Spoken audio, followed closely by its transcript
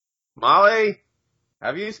Molly,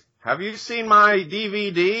 have you seen my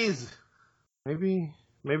DVDs? Maybe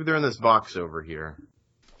they're in this box over here.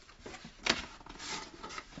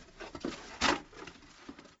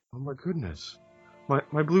 Oh my goodness.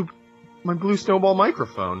 My blue snowball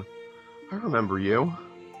microphone. I remember you.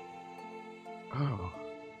 Oh.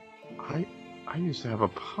 I used to have a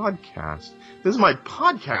podcast. This is my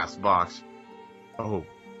podcast box. Oh.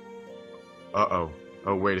 Uh-oh.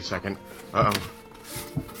 Oh, wait a second. Uh-oh.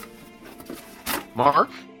 Mark?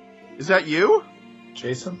 Is that you?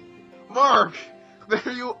 Jason? Mark!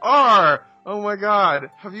 There you are! Oh my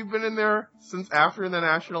god. Have you been in there since after the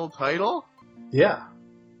national title? Yeah.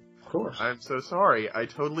 Of course. I'm so sorry. I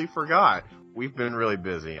totally forgot. We've been really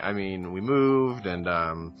busy. I mean, we moved and,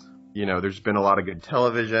 there's been a lot of good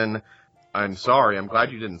television. I'm sorry. I'm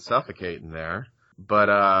glad you didn't suffocate in there.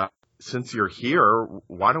 But, since you're here,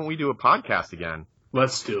 why don't we do a podcast again?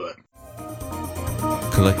 Let's do it.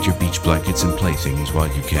 Collect your beach blankets and playthings while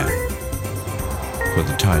you can. For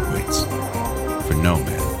the tide waits for no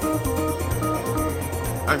man.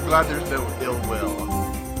 I'm glad there's no ill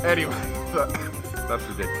will. Anyway, that's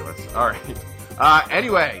ridiculous. All right.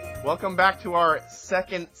 Anyway, welcome back to our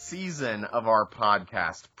second season of our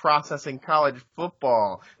podcast, Processing College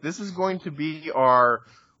Football. This is going to be our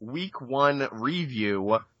Week 1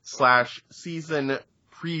 review / season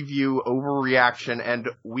preview, overreaction, and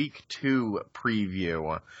Week 2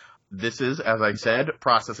 preview. This is, as I said,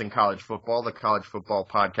 Processing College Football, the college football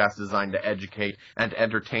podcast designed to educate and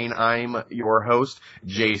entertain. I'm your host,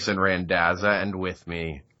 Jason Randazza, and with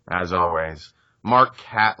me, as always, Mark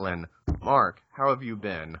Catlin. Mark, how have you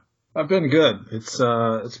been? I've been good. It's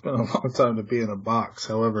been a long time to be in a box.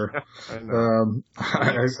 However,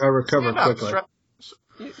 I recovered quickly.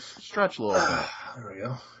 Stretch a little bit. There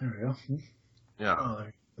we go. Yeah. Oh,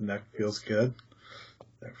 the neck feels good.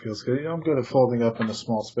 I'm good at folding up into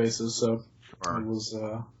small spaces, so Sure. it was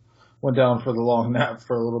went down for the long nap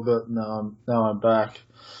for a little bit. Now I'm back.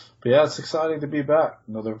 But yeah, it's exciting to be back.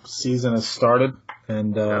 Another season has started,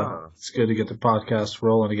 and It's good to get the podcast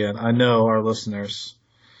rolling again. I know our listeners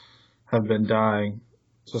have been dying,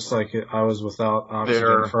 just like I was without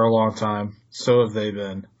oxygen for a long time. So have they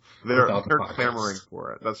been. They're clamoring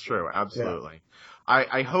for it. That's true. Absolutely. Yeah.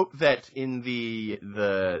 I hope that in the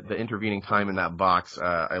intervening time in that box,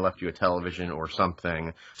 I left you a television or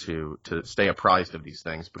something to stay apprised of these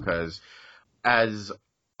things, because as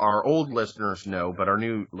our old listeners know, but our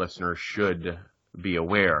new listeners should be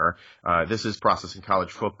aware, this is Processing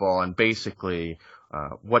College Football, and basically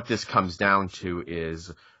what this comes down to is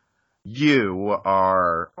you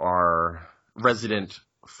are our resident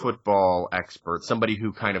football expert, somebody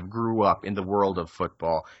who kind of grew up in the world of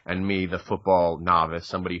football, and me, the football novice,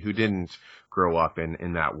 somebody who didn't grow up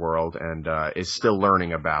in that world and is still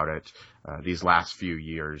learning about it these last few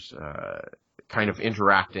years, kind of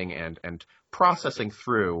interacting and processing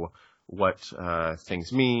through what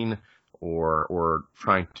things mean, or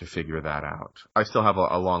trying to figure that out. I still have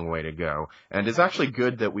a long way to go. And it's actually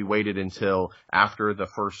good that we waited until after the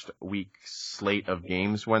first week slate of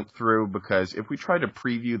games went through, because if we tried to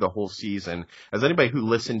preview the whole season, as anybody who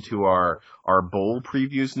listened to our bowl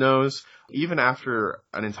previews knows, even after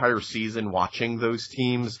an entire season watching those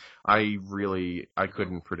teams, I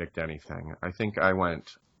couldn't predict anything. I think I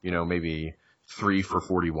went, maybe 3 for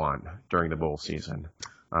 41 during the bowl season.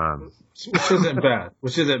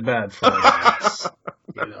 Which isn't bad for us.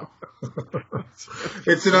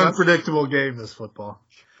 It's an unpredictable game, this football.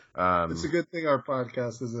 It's a good thing our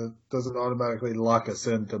podcast doesn't automatically lock us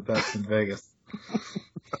into bets in Vegas.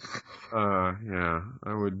 Yeah,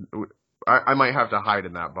 I might have to hide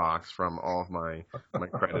in that box from all of my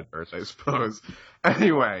creditors, I suppose.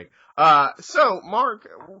 Anyway, so Mark,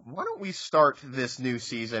 why don't we start this new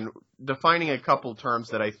season defining a couple terms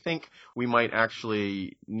that I think we might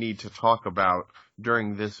actually need to talk about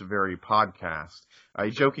during this very podcast. I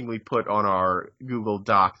jokingly put on our Google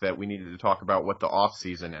Doc that we needed to talk about what the off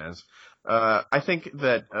season is. I think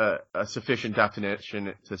that a sufficient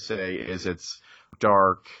definition to say is it's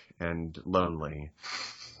dark and lonely.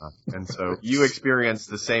 And so you experienced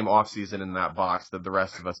the same off-season in that box that the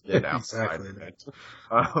rest of us did outside of it.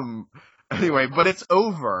 Anyway, but it's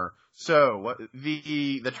over. So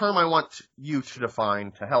the term I want you to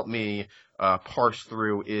define to help me parse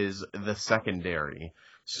through is the secondary.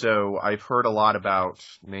 So I've heard a lot about,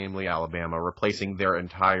 namely Alabama, replacing their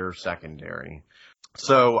entire secondary.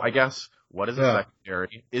 So I guess, what is a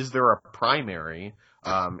secondary? Is there a primary?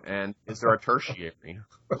 And is there a tertiary?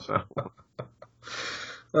 So...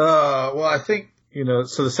 Well, I think,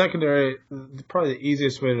 so the secondary, probably the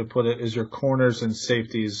easiest way to put it is your corners and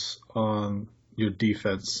safeties on your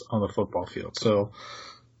defense on the football field. So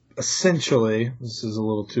essentially, this is a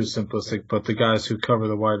little too simplistic, but the guys who cover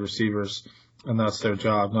the wide receivers, and that's their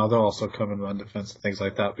job. Now, they'll also come and run defense and things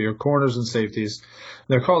like that. But your corners and safeties,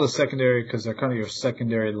 they're called a secondary because they're kind of your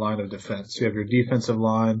secondary line of defense. You have your defensive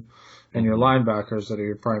line and your linebackers that are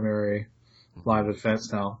your primary line of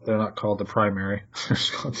defense. Now, they're not called the primary. They're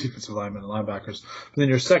just called defensive linemen and linebackers. But then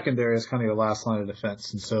your secondary is kind of your last line of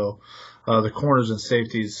defense. And so the corners and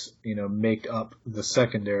safeties, make up the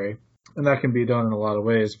secondary. And that can be done in a lot of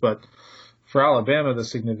ways. But for Alabama, the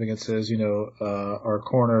significance is, our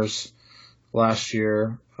corners last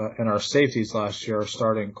year and our safeties last year, our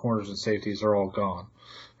starting corners and safeties are all gone.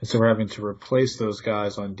 And so we're having to replace those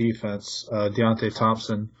guys on defense. Deontay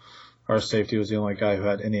Thompson, our safety, was the only guy who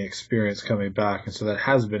had any experience coming back. And so that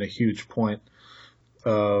has been a huge point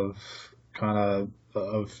of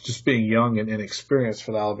just being young and inexperienced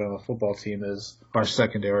for the Alabama football team is our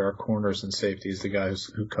secondary, our corners and safeties, the guys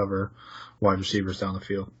who cover wide receivers down the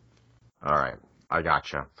field. All right. I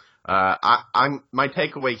gotcha. My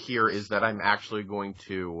takeaway here is that I'm actually going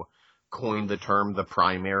to coin the term the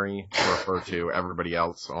primary to refer to everybody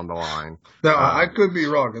else on the line. Now, I could be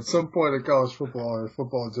wrong. At some point in college football or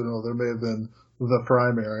football in general, there may have been the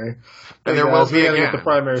primary. And there will be again. We got to get the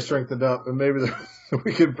primary strengthened up, and maybe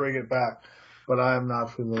we can bring it back. But I am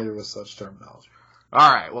not familiar with such terminology. All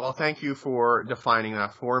right. Well, thank you for defining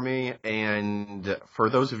that for me. And for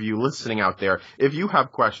those of you listening out there, if you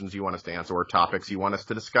have questions you want us to answer or topics you want us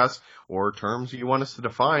to discuss or terms you want us to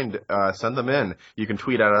define, send them in. You can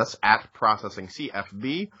tweet at us at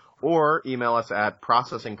processingcfb or email us at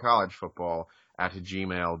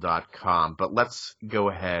processingcollegefootball@gmail.com. But let's go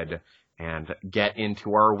ahead and get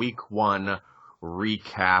into our week 1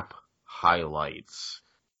 recap highlights.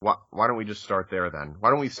 Why don't we just start there then? Why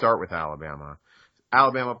don't we start with Alabama?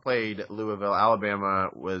 Alabama played Louisville. Alabama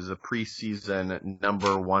was a preseason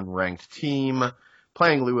number 1 ranked team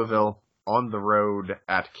playing Louisville on the road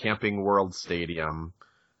at Camping World Stadium.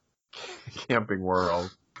 Camping World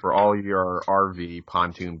for all your RV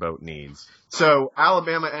pontoon boat needs. So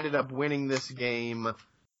Alabama ended up winning this game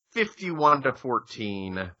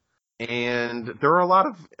 51-14. And there are a lot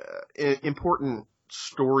of important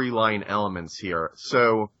storyline elements here.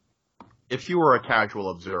 So if you were a casual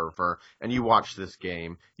observer and you watched this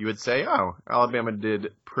game, you would say, oh, Alabama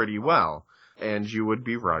did pretty well. And you would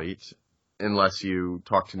be right, unless you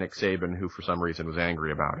talked to Nick Saban, who for some reason was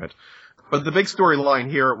angry about it. But the big storyline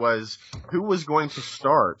here was, who was going to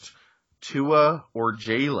start, Tua or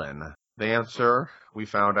Jalen? The answer, we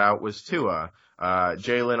found out, was Tua.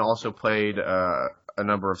 Jalen also played a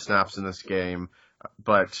number of snaps in this game,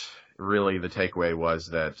 but really the takeaway was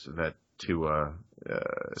that Tua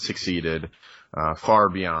succeeded far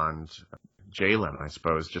beyond Jalen, I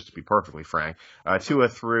suppose, just to be perfectly frank. Tua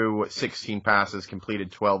threw 16 passes,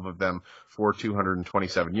 completed 12 of them for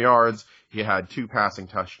 227 yards. He had 2 passing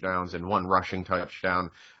touchdowns and 1 rushing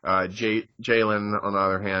touchdown. Jalen, on the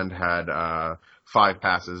other hand, had 5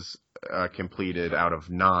 passes completed out of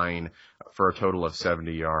 9 for a total of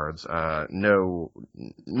 70 yards. No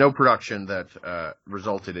production that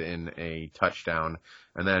resulted in a touchdown.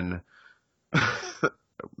 And then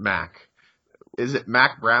Mac. Is it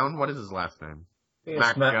Mac Brown? What is his last name?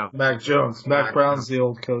 Mac Jones. Mac Brown's the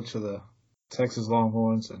old coach of the Texas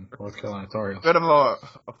Longhorns and North Carolina Tar Heels. Bit of a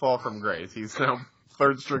fall from grace. He's now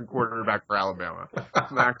 3rd-string quarterback for Alabama.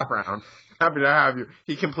 Mac Brown. Happy to have you.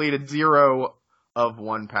 He completed 0 of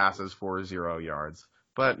 1 passes for 0 yards.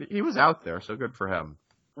 But he was out there, so good for him.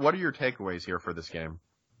 What are your takeaways here for this game?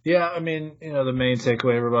 Yeah, I mean, the main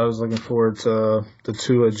takeaway, everybody was looking forward to the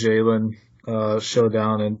Tua-Jalen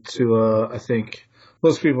showdown, and Tua, I think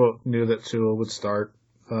most people knew that Tua would start,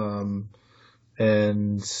 and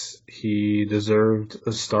he deserved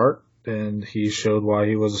a start, and he showed why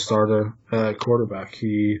he was a starter at quarterback.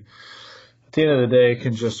 He, at the end of the day,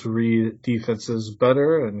 can just read defenses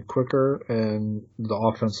better and quicker, and the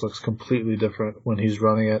offense looks completely different when he's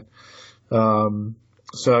running it.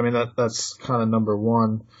 So, I mean, that's kind of number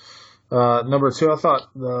 1. Number 2, I thought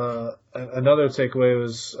another takeaway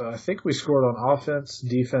was I think we scored on offense,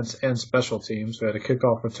 defense, and special teams. We had a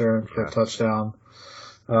kickoff return for a touchdown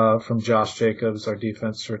from Josh Jacobs. Our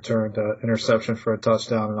defense returned an interception for a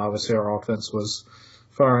touchdown, and obviously our offense was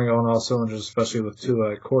firing on all cylinders, especially with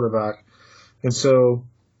Tua at quarterback. And so,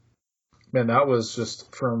 man, that was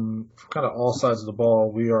just from kind of all sides of the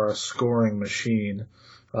ball. We are a scoring machine.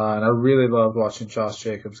 And I really loved watching Josh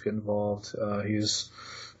Jacobs get involved. He's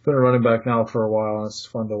been a running back now for a while, and it's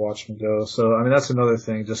fun to watch him go. So, I mean, that's another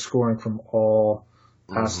thing, just scoring from all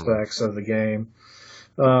aspects of the game.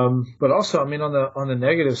 But also, I mean, on the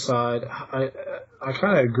negative side, I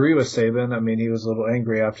kind of agree with Saban. I mean, he was a little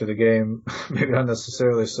angry after the game, maybe not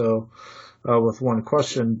necessarily so with one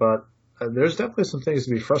question, but there's definitely some things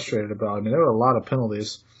to be frustrated about. I mean, there were a lot of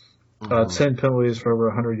penalties, 10 penalties for over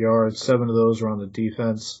 100 yards. 7 of those were on the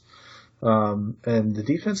defense. And the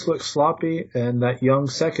defense looked sloppy, and that young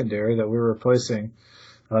secondary that we were replacing,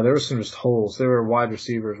 there were some just holes. There were wide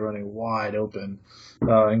receivers running wide open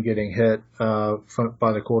and getting hit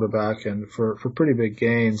by the quarterback, and for pretty big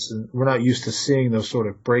gains. And we're not used to seeing those sort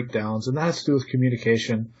of breakdowns, and that has to do with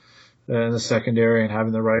communication in the secondary and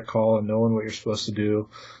having the right call and knowing what you're supposed to do.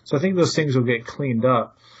 So I think those things will get cleaned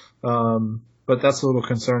up, but that's a little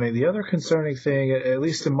concerning. The other concerning thing, at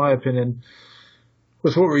least in my opinion,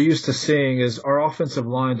 with what we're used to seeing, is our offensive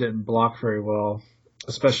line didn't block very well,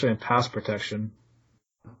 especially in pass protection.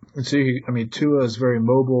 And so, Tua is very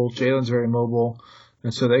mobile, Jalen's very mobile,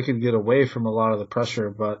 and so they could get away from a lot of the pressure,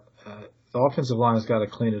 but the offensive line has got to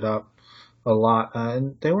clean it up a lot.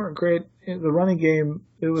 And they weren't great. The running game,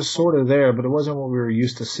 it was sort of there, but it wasn't what we were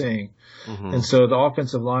used to seeing. And so the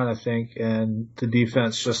offensive line, I think, and the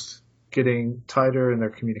defense just getting tighter in their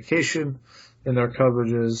communication, in their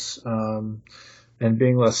coverages, and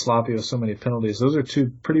being less sloppy with so many penalties. Those are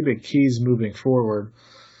 2 pretty big keys moving forward.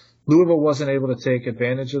 Louisville wasn't able to take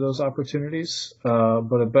advantage of those opportunities,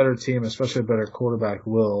 but a better team, especially a better quarterback,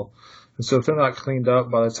 will. And so if they're not cleaned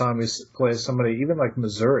up by the time we play somebody, even like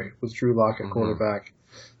Missouri with Drew Lock at quarterback,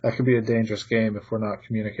 that could be a dangerous game if we're not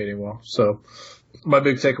communicating well. So my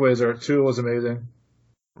big takeaways are Tua was amazing.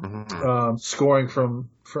 Scoring from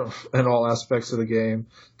in all aspects of the game,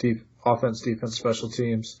 offense, defense, special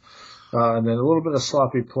teams. And then a little bit of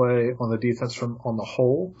sloppy play on the defense on the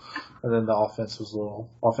whole, and then the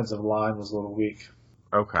offensive line was a little weak.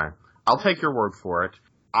 Okay. I'll take your word for it.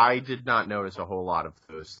 I did not notice a whole lot of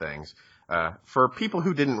those things. For people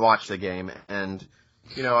who didn't watch the game, and,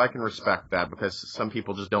 I can respect that because some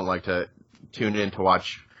people just don't like to tune in to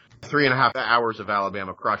watch 3.5 hours of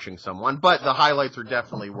Alabama crushing someone, but the highlights are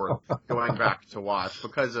definitely worth going back to watch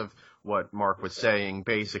because of what Mark was saying,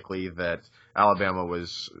 basically that Alabama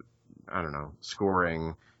was,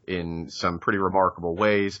 scoring in some pretty remarkable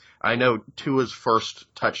ways. I know Tua's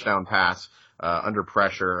first touchdown pass under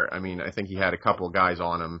pressure, I think he had a couple of guys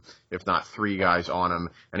on him, if not 3 guys on him,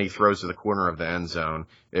 and he throws to the corner of the end zone.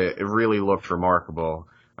 It really looked remarkable,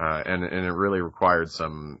 and it really required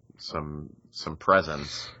some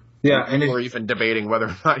presence. Yeah, and people were even debating whether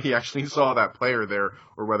or not he actually saw that player there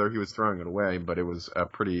or whether he was throwing it away, but it was a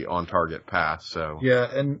pretty on-target pass. So yeah,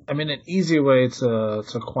 and an easy way to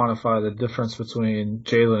quantify the difference between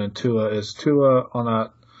Jalen and Tua is Tua on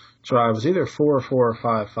that drive was either 4 of 4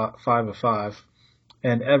 or 5 of 5,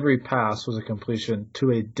 and every pass was a completion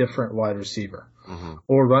to a different wide receiver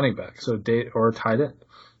or running back, or tight end.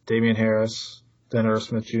 Damian Harris, then Irv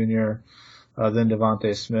Smith Jr., then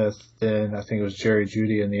Devontae Smith, then I think it was Jerry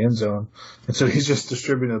Jeudy in the end zone. And so he's just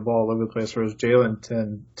distributing the ball all over the place, whereas Jalen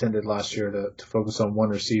tended last year to focus on one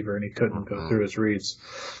receiver, and he couldn't go through his reads.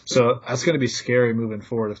 So that's going to be scary moving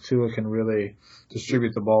forward. If Tua can really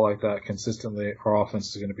distribute the ball like that consistently, our offense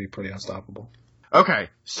is going to be pretty unstoppable. Okay,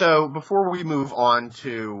 so before we move on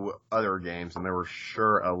to other games, and there were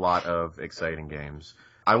sure a lot of exciting games,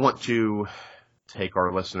 I want to take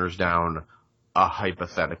our listeners down a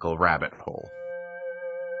hypothetical rabbit hole.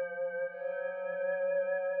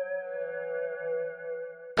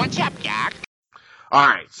 What's up, Doc? All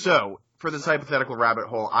right, so for this hypothetical rabbit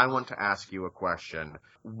hole, I want to ask you a question.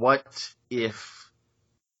 What if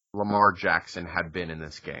Lamar Jackson had been in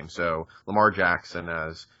this game? So Lamar Jackson,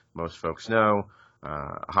 as most folks know,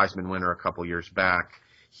 Heisman winner a couple years back.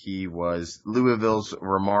 He was Louisville's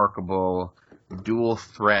remarkable dual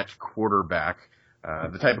threat quarterback.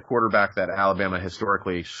 The type of quarterback that Alabama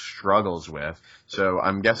historically struggles with. So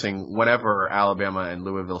I'm guessing whenever Alabama and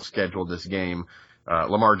Louisville scheduled this game,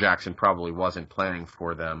 Lamar Jackson probably wasn't playing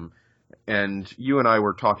for them. And you and I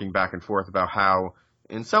were talking back and forth about how,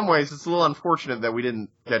 in some ways, it's a little unfortunate that we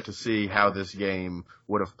didn't get to see how this game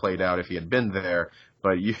would have played out if he had been there.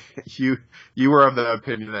 But you were of the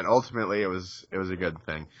opinion that ultimately it was a good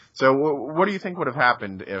thing. So what do you think would have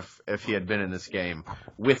happened if he had been in this game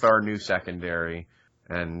with our new secondary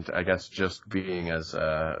and I guess just being as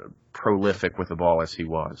prolific with the ball as he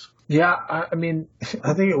was? Yeah, I think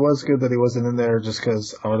it was good that he wasn't in there just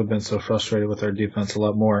because I would have been so frustrated with our defense a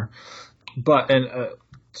lot more. But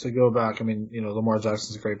to go back, Lamar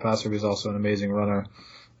Jackson's a great passer, but he's also an amazing runner,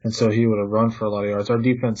 and so he would have run for a lot of yards. Our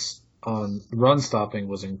defense on run stopping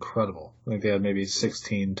was incredible. I think they had maybe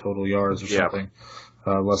 16 total yards or something,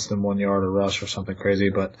 less than 1 yard a rush or something crazy.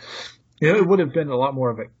 But It would have been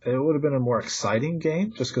a more exciting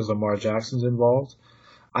game just because Lamar Jackson's involved.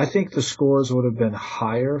 I think the scores would have been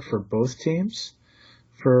higher for both teams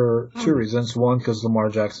for two reasons. One, because Lamar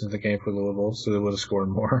Jackson's the game for Louisville, so they would have scored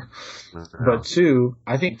more. But two,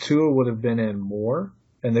 I think Tua would have been in more,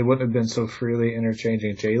 and they wouldn't have been so freely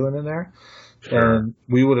interchanging Jalen in there. Sure. And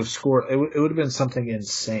we would have scored. It would have been something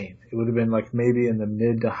insane. It would have been like maybe in the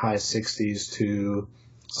mid to high 60s to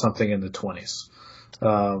something in the 20s.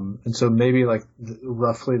 And so maybe like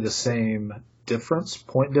roughly the same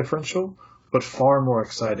point differential, but far more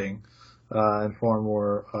exciting, and far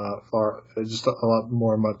more, just a lot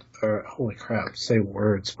more, holy crap, say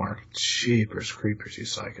words, Mark. Jeepers creepers, you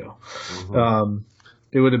psycho. Mm-hmm.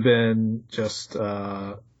 It would have been just,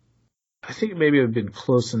 I think maybe it would have been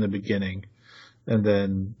close in the beginning, and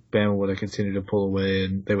then Bama would have continued to pull away,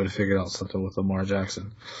 and they would have figured out something with Lamar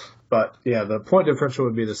Jackson. But, yeah, the point differential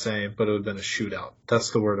would be the same, but it would have been a shootout.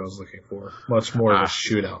 That's the word I was looking for. Much more of a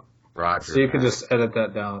shootout. Roger. So you can just edit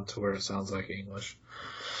that down to where it sounds like English.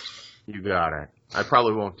 You got it. I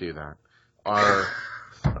probably won't do that.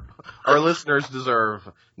 Our listeners deserve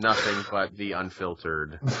nothing but the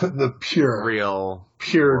unfiltered, the pure, real,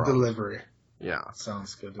 pure delivery. Yeah.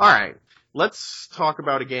 Sounds good. All right. Let's talk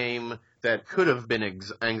about a game that could have been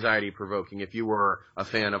anxiety-provoking if you were a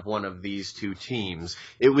fan of one of these two teams.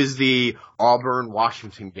 It was the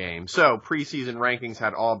Auburn-Washington game. So preseason rankings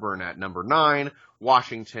had Auburn at number 9,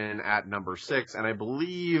 Washington at number 6, and I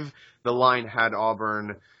believe the line had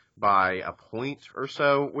Auburn by a point or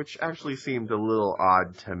so, which actually seemed a little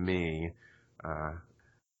odd to me.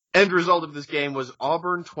 End result of this game was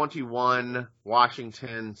Auburn 21,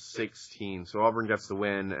 Washington 16. So Auburn gets the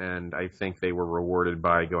win, and I think they were rewarded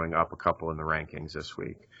by going up a couple in the rankings this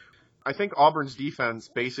week. I think Auburn's defense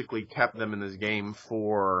basically kept them in this game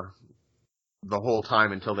for the whole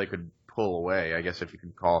time until they could pull away, I guess if you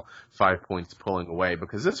could call 5 points pulling away,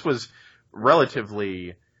 because this was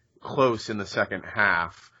relatively close in the second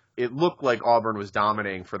half. It looked like Auburn was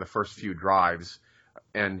dominating for the first few drives.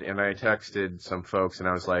 And I texted some folks, and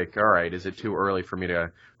I was like, all right, is it too early for me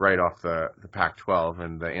to write off the Pac-12?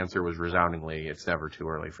 And the answer was resoundingly, it's never too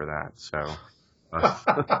early for that. So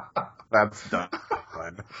that's done.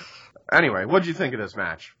 Anyway, what did you think of this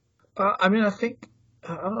match? I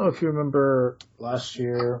don't know if you remember last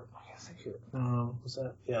year.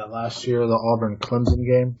 Last year, the Auburn-Clemson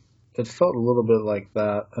game. It felt a little bit like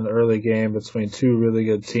that, an early game between two really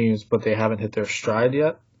good teams, but they haven't hit their stride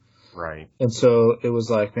yet. Right. And so it was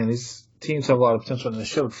like, man, these teams have a lot of potential, and they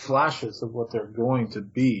showed flashes of what they're going to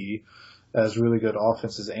be as really good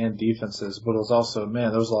offenses and defenses. But it was also,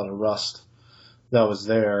 man, there was a lot of rust that was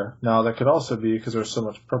there. Now, that could also be because there was so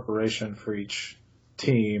much preparation for each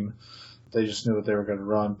team. They just knew what they were going to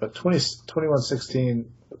run. But 21-16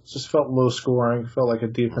 just felt low scoring, felt like a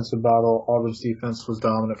defensive battle. Auburn's defense was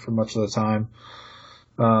dominant for much of the time.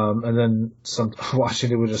 And then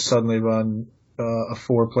Washington would just suddenly run a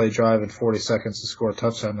 4-play drive in 40 seconds to score a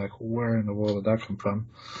touchdown. Like, where in the world did that come from?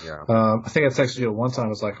 Yeah. I think I texted you at one time. It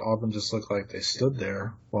was like Auburn just looked like they stood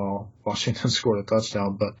there while Washington scored a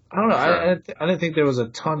touchdown. But I don't know. Sure. I didn't think there was a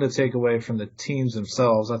ton to take away from the teams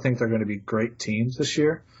themselves. I think they're going to be great teams this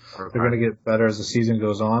year. Okay. They're going to get better as the season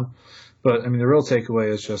goes on. But, I mean, the real takeaway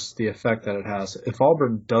is just the effect that it has. If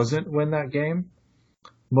Auburn doesn't win that game,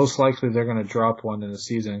 most likely they're going to drop one in the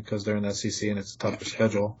season because they're in the SEC and it's a tougher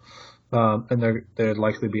schedule. And they'd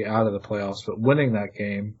likely be out of the playoffs. But winning that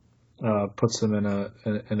game puts them in a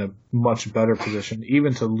much better position,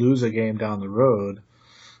 even to lose a game down the road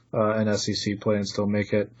in SEC play and still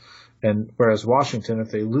make it. And whereas Washington,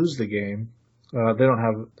 if they lose the game, they don't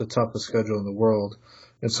have the toughest schedule in the world,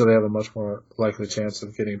 and so they have a much more likely chance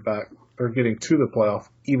of getting back or getting to the playoff,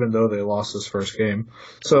 even though they lost this first game.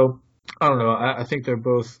 So I don't know. I think they're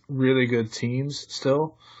both really good teams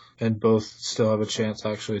still. And both still have a chance,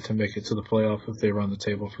 actually, to make it to the playoff if they run the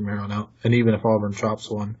table from here on out. And even if Auburn drops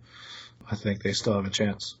one, I think they still have a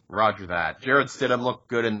chance. Roger that. Jarrett Stidham looked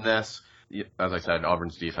good in this. As I said,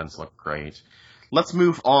 Auburn's defense looked great. Let's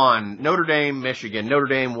move on. Notre Dame, Michigan. Notre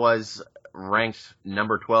Dame was ranked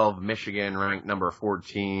number 12. Michigan ranked number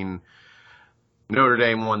 14. Notre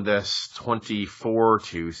Dame won this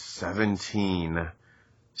 24-17.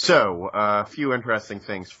 So, a few interesting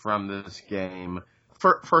things from this game.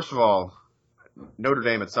 First of all, Notre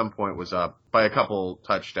Dame at some point was up by a couple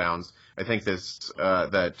touchdowns. I think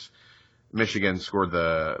that Michigan scored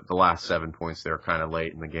the last 7 points there kind of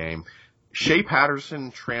late in the game. Shea Patterson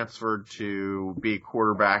transferred to be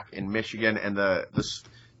quarterback in Michigan, and the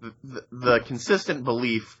the consistent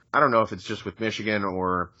belief, I don't know if it's just with Michigan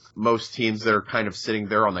or most teams that are kind of sitting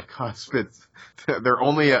there on the cusp. They're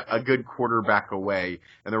only a good quarterback away,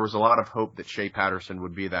 and there was a lot of hope that Shea Patterson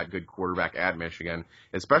would be that good quarterback at Michigan,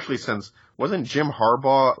 especially since wasn't Jim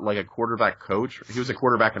Harbaugh like a quarterback coach? He was a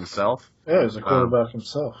quarterback himself. Yeah, he was a quarterback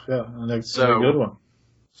himself. Yeah, and a good one.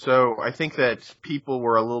 So I think that people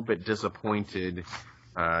were a little bit disappointed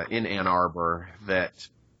in Ann Arbor that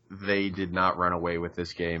they did not run away with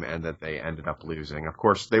this game and that they ended up losing. Of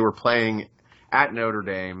course, they were playing at Notre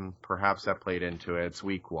Dame. Perhaps that played into it. It's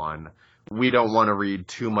week 1. We don't want to read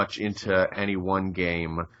too much into any one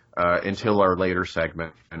game until our later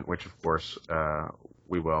segment, which, of course,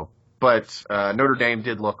 we will. But Notre Dame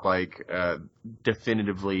did look like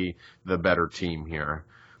definitively the better team here.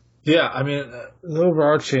 Yeah, I mean, the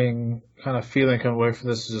overarching kind of feeling coming away from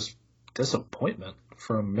this is just disappointment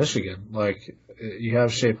from Michigan. Like, you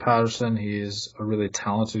have Shea Patterson. He's a really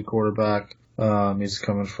talented quarterback. He's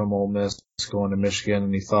coming from Ole Miss, going to Michigan,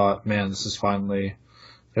 and he thought, man, this is finally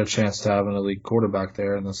a chance to have an elite quarterback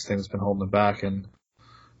there, and this thing's been holding it back. And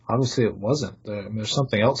obviously it wasn't. I mean, there's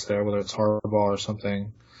something else there, whether it's Harbaugh or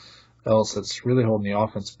something else that's really holding the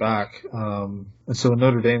offense back. And so when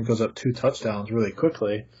Notre Dame goes up 2 touchdowns really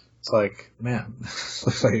quickly, it's like, man, this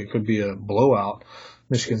looks like it could be a blowout.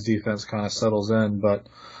 Michigan's defense kind of settles in, but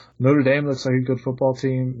Notre Dame looks like a good football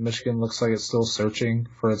team. Michigan looks like it's still searching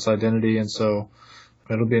for its identity, and so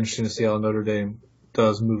it'll be interesting to see how Notre Dame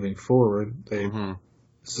does moving forward.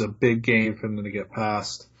 This is a big game for them to get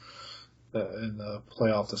past in the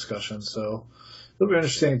playoff discussion, so it'll be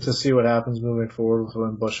interesting to see what happens moving forward with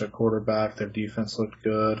Win Bush at quarterback. Their defense looked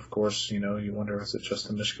good. Of course, you wonder if it's just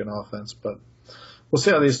the Michigan offense, but we'll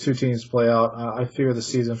see how these two teams play out. I fear the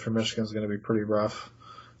season for Michigan is going to be pretty rough.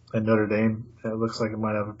 And Notre Dame, it looks like it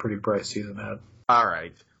might have a pretty bright season ahead. All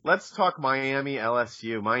right. Let's talk Miami,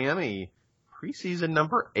 LSU. Miami, preseason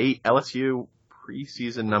number 8. LSU,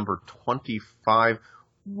 preseason number 25.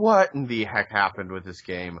 What in the heck happened with this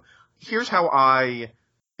game? Here's how I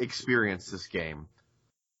experienced this game.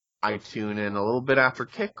 I tune in a little bit after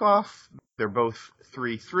kickoff. They're both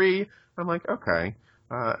 3-3. I'm like, okay,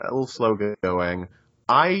 a little slow going.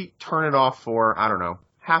 I turn it off for, I don't know,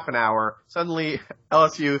 half an hour. Suddenly,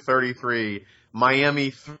 LSU 33,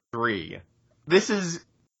 Miami 3. This is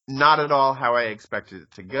not at all how I expected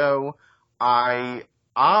it to go. I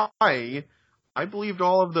believed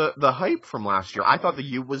all of the hype from last year. I thought the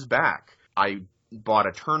U was back. I bought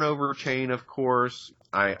a turnover chain, of course.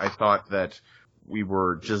 I thought that we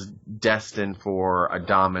were just destined for a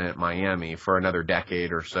dominant Miami for another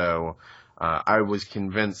decade or so. I was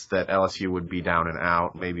convinced that LSU would be down and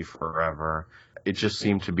out, maybe forever. It just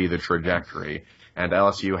seemed to be the trajectory. And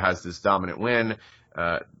LSU has this dominant win.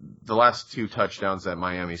 The last 2 touchdowns that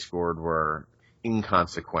Miami scored were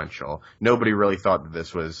inconsequential. Nobody really thought that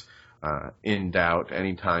this was in doubt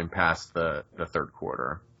any time past the third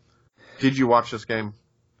quarter. Did you watch this game?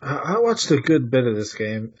 I watched a good bit of this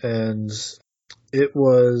game, and it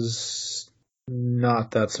was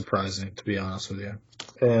not that surprising, to be honest with you.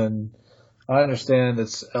 And I understand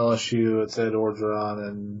it's LSU, it's Ed Orgeron,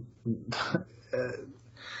 and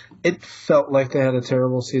it felt like they had a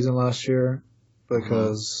terrible season last year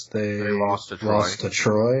because they lost to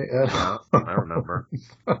Troy. Yeah, I remember.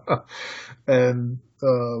 And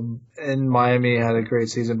Miami had a great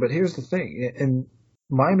season. But here's the thing. In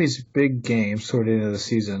Miami's big games toward the end of the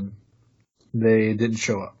season, they didn't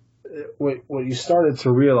show up. What you started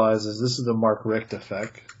to realize is this is the Mark Richt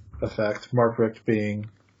effect. Mark Richt being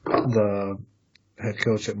the head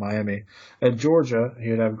coach at Miami. At Georgia, he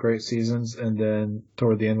would have great seasons, and then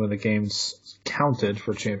toward the end when the games counted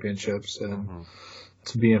for championships and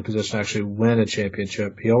to be in a position to actually win a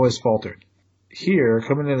championship, he always faltered. Here,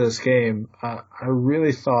 coming into this game, I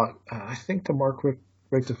really thought, I think the Mark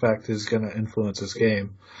Richt effect is going to influence this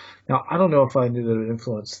game. Now, I don't know if I knew that it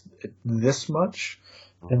influenced it this much,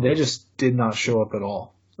 and they just did not show up at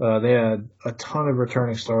all. They had a ton of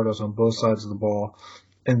returning starters on both sides of the ball,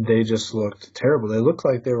 and they just looked terrible. They looked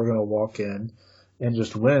like they were going to walk in and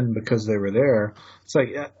just win because they were there. It's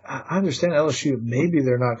like, I understand LSU, maybe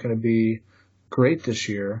they're not going to be great this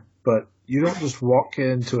year, but you don't just walk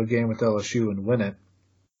into a game with LSU and win it,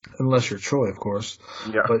 unless you're Troy, of course.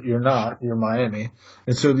 Yeah. But you're not. You're Miami.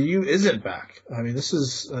 And so the U isn't back. I mean, this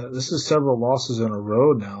is several losses in a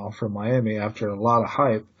row now for Miami after a lot of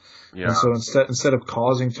hype. Yeah. And so instead of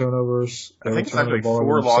causing turnovers, I think it's actually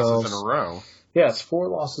 4 losses in a row. Yeah, it's 4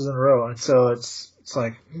 losses in a row, and so it's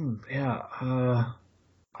like, I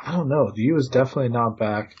don't know. The U is definitely not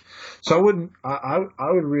back. So I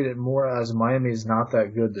would read it more as Miami is not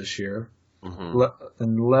that good this year,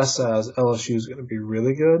 and less as LSU is going to be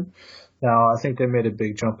really good. Now, I think they made a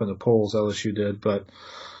big jump in the polls, LSU did, but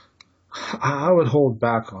I would hold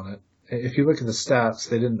back on it. If you look at the stats,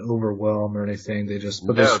 they didn't overwhelm or anything. They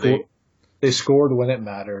scored when it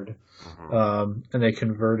mattered, and they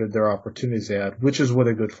converted their opportunities they had, which is what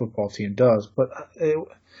a good football team does. But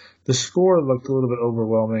the score looked a little bit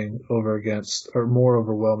more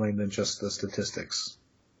overwhelming than just the statistics.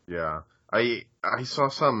 Yeah. I saw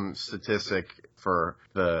some statistic for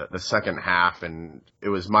the second half, and it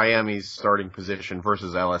was Miami's starting position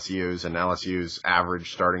versus LSU's, and LSU's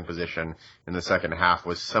average starting position in the second half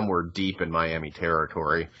was somewhere deep in Miami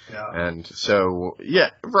territory. Yeah. And so,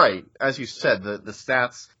 yeah, right. As you said, the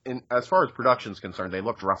stats, as far as production's concerned, they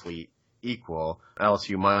looked roughly equal.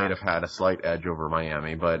 LSU might have had a slight edge over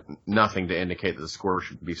Miami, but nothing to indicate that the score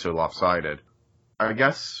should be so lopsided. I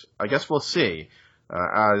guess we'll see.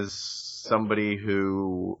 As somebody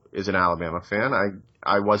who is an Alabama fan,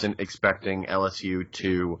 I wasn't expecting LSU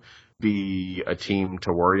to be a team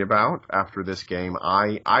to worry about after this game.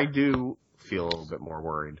 I do feel a little bit more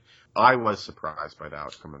worried. I was surprised by the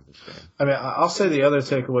outcome of this game. I mean, I'll say the other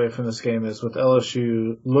takeaway from this game is with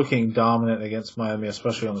LSU looking dominant against Miami,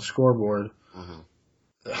 especially on the scoreboard,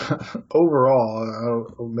 overall,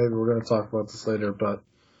 maybe we're going to talk about this later, but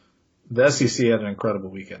the SEC had an incredible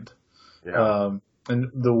weekend. Yeah.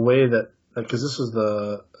 And the way that, because this was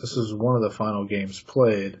one of the final games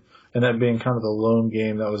played, and that being kind of the lone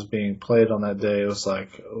game that was being played on that day, it was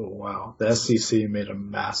like, oh wow, the SEC made a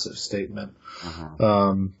massive statement.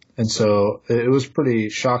 And so it was pretty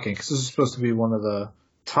shocking because this is supposed to be one of the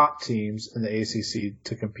top teams in the ACC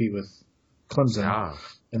to compete with Clemson. Yeah.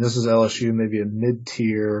 And this is LSU, maybe a mid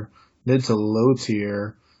to low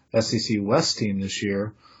tier SEC West team this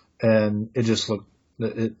year. And it just looked,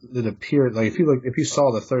 it appeared like if you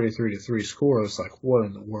saw the 33-3 score, it's like, what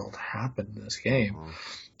in the world happened in this game?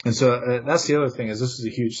 And so that's the other thing is this is a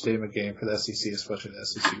huge statement game for the SEC, especially the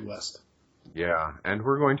SEC West. Yeah, and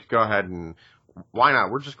we're going to go ahead and why not?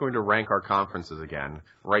 We're just going to rank our conferences again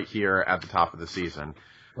right here at the top of the season.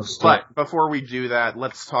 But before we do that,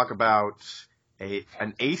 let's talk about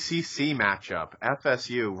an ACC matchup.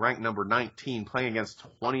 FSU, ranked number 19, playing against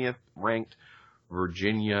 20th ranked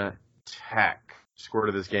Virginia Tech. Score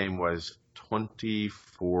to this game was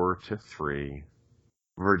 24-3,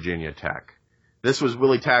 Virginia Tech. This was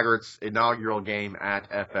Willie Taggart's inaugural game at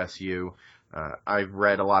FSU. I've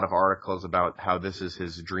read a lot of articles about how this is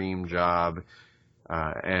his dream job,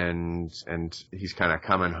 and he's kind of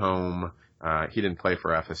coming home. He didn't play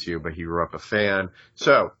for FSU, but he grew up a fan.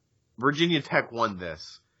 So Virginia Tech won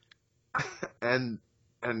this, and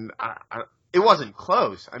it wasn't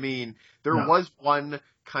close. I mean, there was one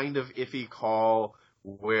kind of iffy call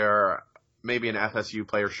where maybe an FSU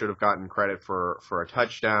player should have gotten credit for a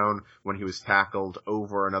touchdown when he was tackled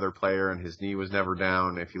over another player and his knee was never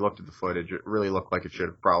down. If you looked at the footage, it really looked like it should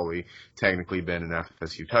have probably technically been an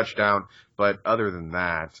FSU touchdown. But other than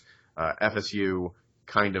that, FSU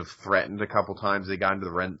kind of threatened a couple times. They got into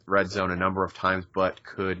the red zone a number of times, but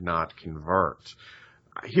could not convert.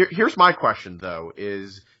 Here's my question, though,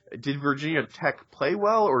 is did Virginia Tech play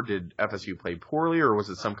well, or did FSU play poorly, or was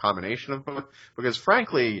it some combination of both? Because,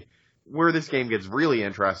 frankly, where this game gets really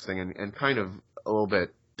interesting and kind of a little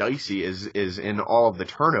bit dicey is in all of the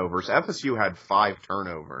turnovers. FSU had 5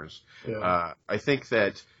 turnovers. Yeah. I think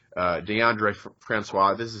that DeAndre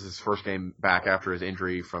Francois, this is his first game back after his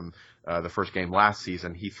injury from the first game last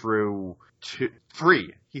season. He threw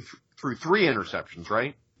 3. He threw 3 interceptions,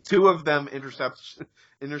 right? 2 of them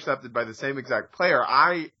intercepted by the same exact player.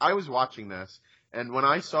 I was watching this, and when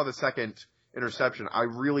I saw the second interception, I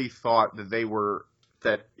really thought that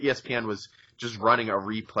ESPN was just running a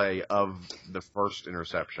replay of the first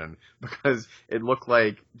interception because it looked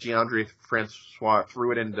like DeAndre Francois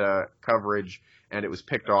threw it into coverage and it was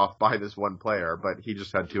picked off by this one player, but he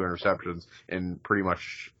just had 2 interceptions in pretty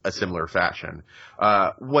much a similar fashion.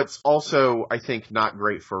 What's also, I think, not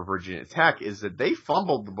great for Virginia Tech is that they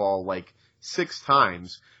fumbled the ball like 6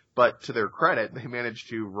 times, but to their credit, they managed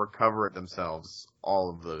to recover it themselves all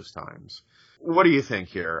of those times. What do you think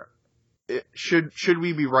here? Should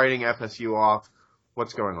we be writing FSU off?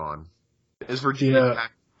 What's going on? Is Virginia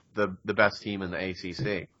Tech the best team in the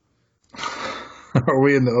ACC? Are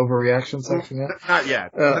we in the overreaction section yet? Not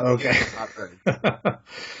yet. Okay.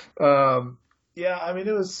 Yeah, I mean,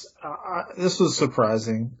 this was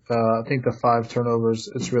surprising. I think the 5 turnovers,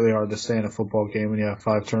 it's really hard to stay in a football game when you have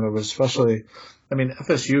 5 turnovers, especially, I mean,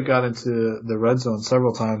 FSU got into the red zone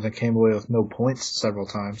several times and came away with no points several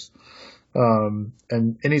times.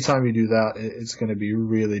 And anytime you do that, it's going to be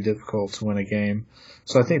really difficult to win a game.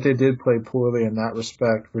 So I think they did play poorly in that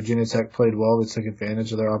respect. Virginia Tech played well. They took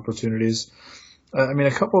advantage of their opportunities. I mean,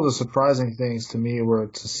 a couple of the surprising things to me were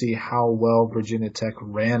to see how well Virginia Tech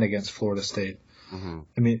ran against Florida State. Mm-hmm.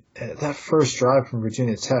 I mean, that first drive from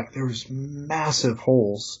Virginia Tech, there was massive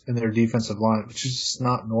holes in their defensive line, which is just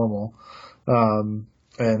not normal. And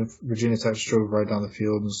Virginia Tech drove right down the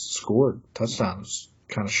field and scored touchdowns.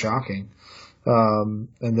 Kind of shocking. And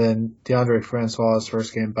then Deondre Francois, his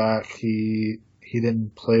first game back, he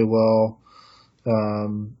didn't play well.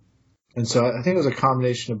 And so I think it was a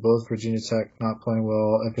combination of both Virginia Tech not playing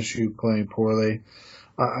well, FSU playing poorly.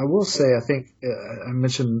 I will say, I think I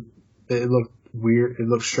mentioned it looked weird. It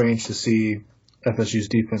looked strange to see FSU's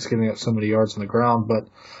defense giving up so many yards on the ground, but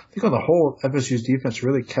I think on the whole, FSU's defense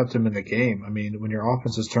really kept them in the game. I mean, when your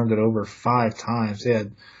offense has turned it over 5 times, they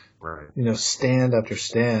had stand after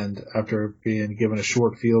stand after being given a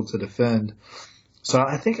short field to defend. So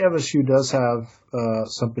I think FSU does have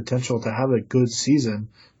some potential to have a good season,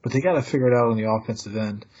 but they got to figure it out on the offensive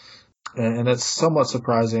end. And that's somewhat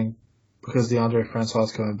surprising because DeAndre Francois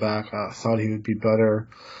is coming back. I thought he would be better.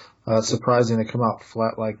 It's surprising to come out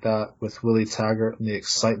flat like that with Willie Taggart and the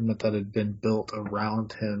excitement that had been built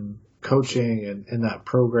around him coaching and in that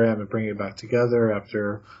program and bringing it back together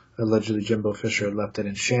after allegedly Jimbo Fisher had left it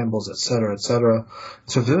in shambles, et cetera, et cetera.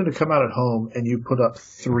 So for them to come out at home and you put up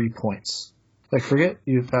 3 points, like forget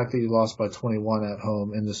the fact that you lost by 21 at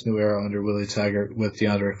home in this new era under Willie Taggart with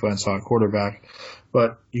DeAndre Francois quarterback,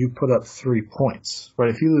 but you put up 3 points, right?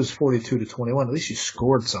 If you lose 42-21, at least you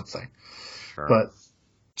scored something. Sure. But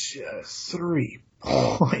just 3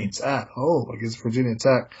 points at home against Virginia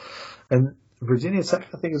Tech. And Virginia Tech,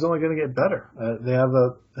 I think, is only going to get better. They have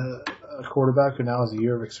a quarterback who now has a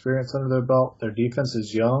year of experience under their belt. Their defense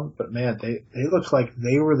is young, but, man, they looked like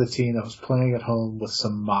they were the team that was playing at home with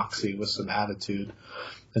some moxie, with some attitude.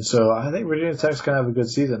 And so I think Virginia Tech's going to have a good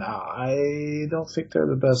season. I don't think they're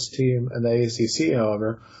the best team in the ACC,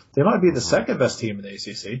 however. They might be the second best team in the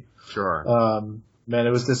ACC. Sure. Man,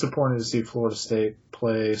 it was disappointing to see Florida State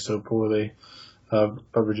play so poorly. But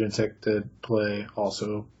Virginia Tech did play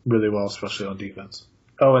also really well, especially on defense.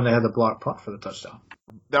 Oh, and they had the block punt for the touchdown.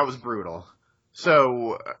 That was brutal.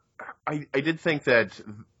 So I did think that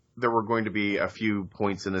there were going to be a few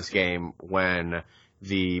points in this game when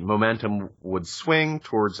the momentum would swing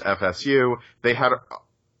towards FSU. They had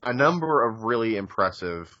a number of really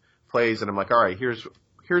impressive plays, and I'm like, all right, here's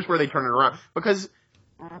where they turn it around. Because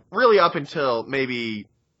really up until maybe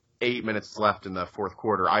 8 minutes left in the fourth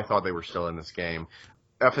quarter, I thought they were still in this game.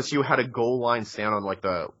 FSU had a goal line stand on like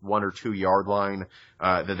the 1 or 2 yard line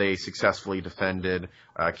that they successfully defended.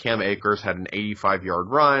 Cam Akers had an 85-yard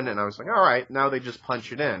run, and I was like, all right, now they just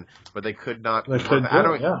punch it in. But they could not.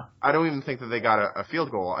 I don't even think that they got a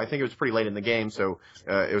field goal. I think it was pretty late in the game, so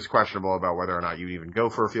it was questionable about whether or not you even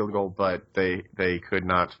go for a field goal. But they could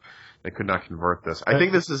not convert this. I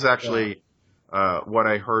think this is actually. What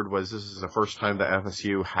I heard was this is the first time that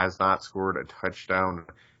FSU has not scored a touchdown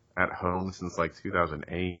at home since like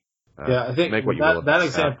 2008. I think that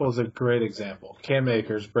example is a great example. Cam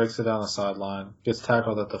Akers breaks it down the sideline, gets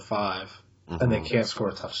tackled at the 5, and they can't score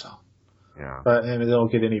a touchdown. Yeah. But I mean, they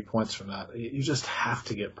don't get any points from that. You just have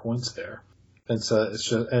to get points there. And so it's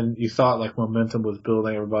just, and you thought like momentum was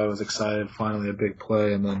building, everybody was excited, finally a big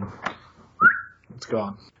play, and then it's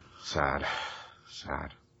gone. Sad.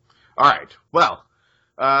 All right. Well,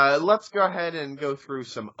 let's go ahead and go through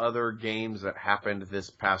some other games that happened this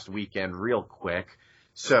past weekend real quick.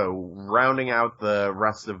 So, rounding out the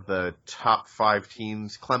rest of the top 5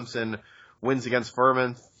 teams, Clemson wins against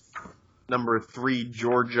Furman. Number 3,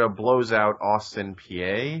 Georgia blows out Austin,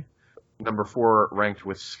 PA. Number 4, ranked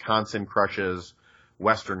Wisconsin crushes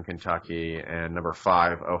Western Kentucky. And number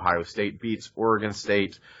 5, Ohio State beats Oregon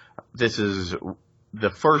State. This is the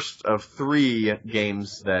first of 3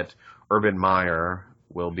 games that Urban Meyer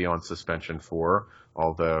will be on suspension for,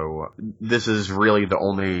 although this is really the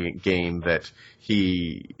only game that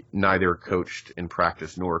he neither coached in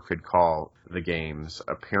practice nor could call the games.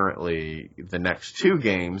 Apparently, the next 2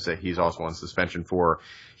 games that he's also on suspension for,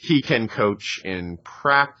 he can coach in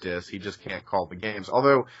practice. He just can't call the games.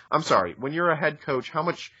 Although, I'm sorry, when you're a head coach, how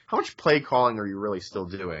much play calling are you really still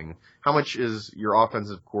doing? How much is your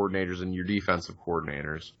offensive coordinators and your defensive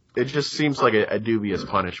coordinators? It just seems like a dubious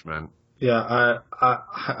punishment. Yeah,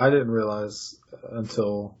 I didn't realize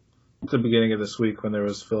until the beginning of this week when there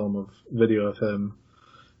was video of him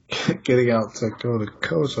getting out to go to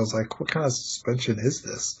coach. I was like, what kind of suspension is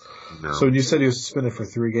this? No. So when you said he was suspended for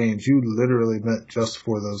 3 games, you literally meant just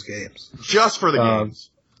for those games. Just for the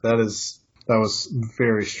games. That is That was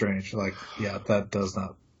very strange. Like, yeah,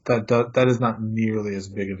 that is not nearly as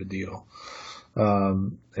big of a deal.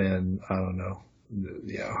 And I don't know.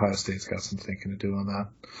 Yeah, Ohio State's got some thinking to do on that.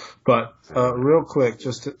 But real quick,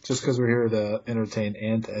 just because we're here to entertain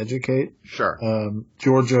and to educate. Sure.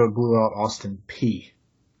 Georgia blew out Austin P.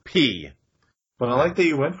 But I like that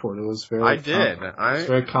you went for it. It was very. I did. I was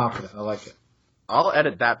very confident. I like it. I'll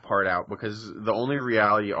edit that part out because the only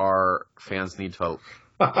reality our fans need to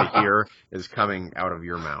hear is coming out of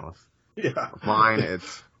your mouth. Yeah. Mine,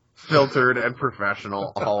 it's filtered and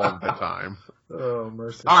professional all of the time. Oh,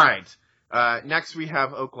 mercy. All right. Next we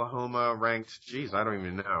have Oklahoma ranked, I don't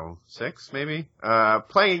even know, 6 maybe?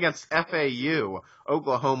 Playing against FAU.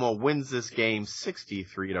 Oklahoma wins this game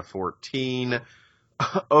 63-14.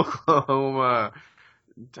 Oklahoma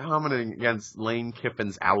dominating against Lane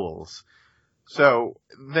Kiffin's Owls. So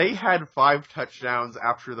they had 5 touchdowns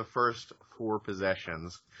after the first 4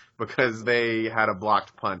 possessions because they had a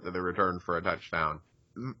blocked punt that they returned for a touchdown.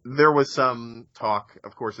 There was some talk,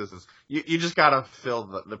 of course, this is, you just gotta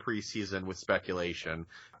fill the preseason with speculation.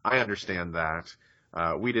 I understand that.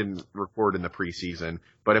 We didn't record in the preseason,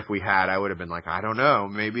 but if we had, I would have been like, I don't know,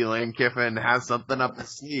 maybe Lane Kiffin has something up his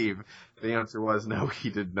sleeve. The answer was no, he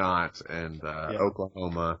did not. And,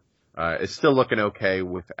 Oklahoma, is still looking okay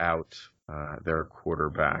without, their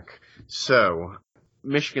quarterback. So,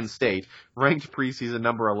 Michigan State, ranked preseason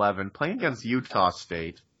number 11, playing against Utah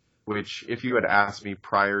State, which, if you had asked me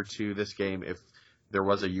prior to this game if there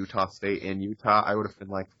was a Utah State in Utah, I would have been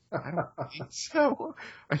like, I don't think so.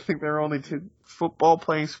 I think there are only 2 football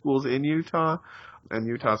playing schools in Utah, and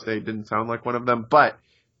Utah State didn't sound like one of them. But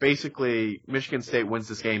basically, Michigan State wins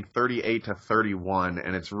this game 38-31,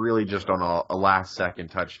 and it's really just on a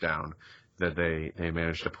last-second touchdown that they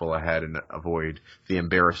managed to pull ahead and avoid the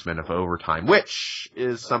embarrassment of overtime, which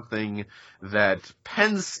is something that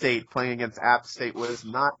Penn State playing against App State was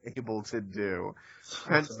not able to do.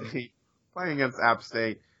 Penn State playing against App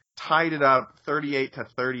State tied it up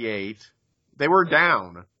 38-38. They were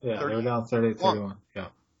down. Yeah, they were down 38-31. Yeah.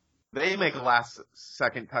 They make a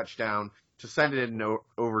last-second touchdown to send it in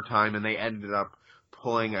overtime, and they ended up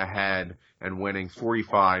pulling ahead and winning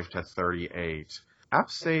 45-38. App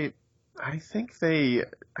State, I think they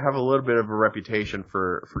have a little bit of a reputation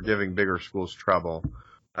for giving bigger schools trouble.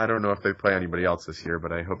 I don't know if they play anybody else this year,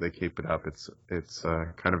 but I hope they keep it up. It's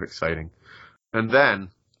kind of exciting. And then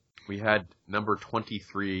we had number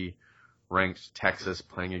 23 ranked Texas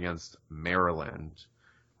playing against Maryland.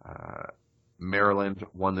 Maryland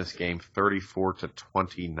won this game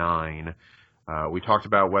 34-29. We talked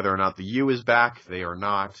about whether or not the U is back. They are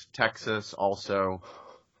not. Texas also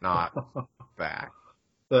not back.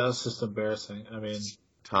 That's just embarrassing. I mean,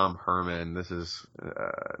 Tom Herman, this is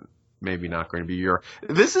maybe not going to be your.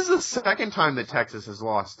 This is the second time that Texas has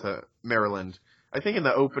lost to Maryland. I think in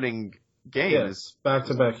the opening game. Yes,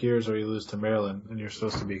 back-to-back years where you lose to Maryland and you're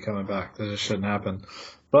supposed to be coming back. That just shouldn't happen.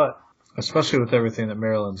 But especially with everything that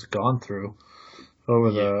Maryland's gone through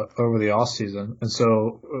over the off season, and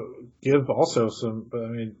so give also some. I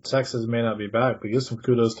mean, Texas may not be back, but give some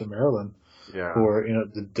kudos to Maryland for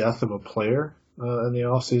the death of a player. In the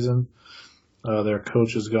off season, their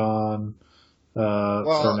coach is gone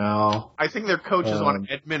for now. I think their coach is on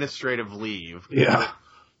administrative leave. Yeah,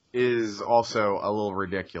 is also a little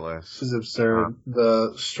ridiculous. This is absurd.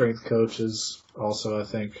 The strength coach is also, I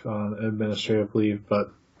think, on administrative leave.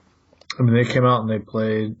 But I mean, they came out and they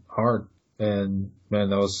played hard, and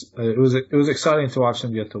man, it was exciting to watch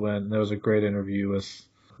them get the win. There was a great interview with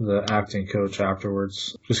the acting coach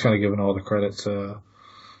afterwards, just kind of giving all the credit to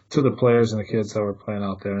the players and the kids that were playing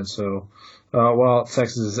out there. And so, while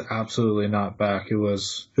Texas is absolutely not back, it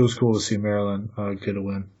was cool to see Maryland get a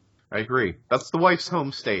win. I agree. That's the wife's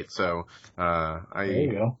home state, so there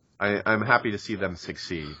you go. I'm happy to see them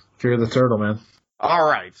succeed. Fear the turtle, man. All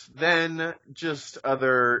right. Then just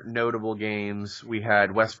other notable games. We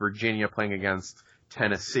had West Virginia playing against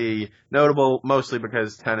Tennessee. Notable mostly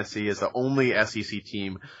because Tennessee is the only SEC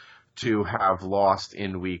team to have lost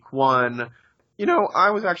in week 1. I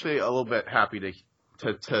was actually a little bit happy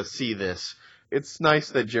to see this. It's nice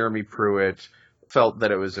that Jeremy Pruitt felt that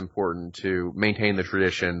it was important to maintain the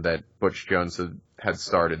tradition that Butch Jones had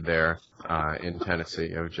started there in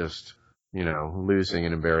Tennessee of just, losing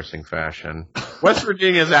in embarrassing fashion. West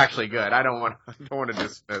Virginia is actually good. I don't want to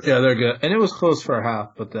dismiss. Yeah, they're good, and it was close for a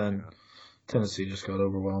half, but then Tennessee just got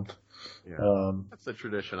overwhelmed. Yeah, that's a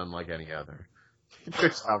tradition unlike any other.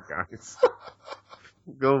 Good job, guys.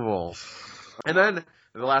 Go Vols. And then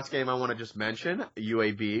The last game I want to just mention,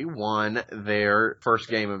 UAB won their first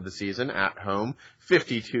game of the season at home,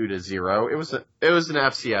 52-0. It was an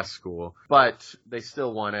FCS school, but they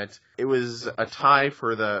still won it. It was a tie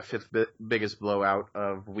for the fifth biggest blowout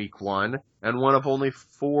of week 1 and one of only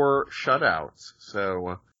 4 shutouts.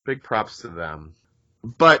 So big props to them.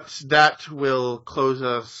 But that will close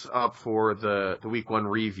us up for the week 1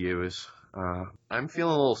 reviews. I'm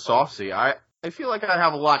feeling a little saucy. I feel like I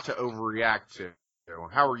have a lot to overreact to.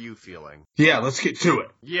 How are you feeling? Yeah, let's get to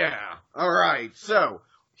it. Yeah. All right. So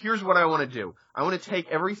here's what I want to do. I want to take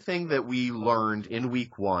everything that we learned in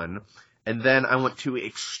week 1, and then I want to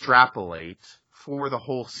extrapolate for the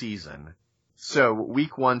whole season. So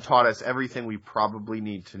week 1 taught us everything we probably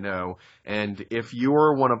need to know. And if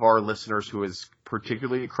you're one of our listeners who is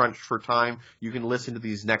particularly crunched for time, you can listen to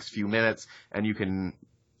these next few minutes and you can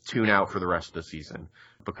tune out for the rest of the season,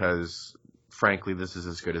 because frankly, this is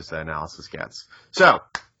as good as the analysis gets. So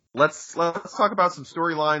let's talk about some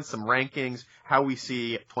storylines, some rankings, how we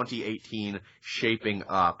see 2018 shaping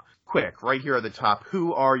up. Quick, right here at the top,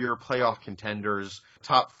 who are your playoff contenders,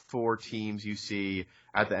 top 4 teams you see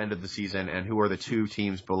at the end of the season, and who are the 2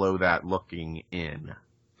 teams below that looking in?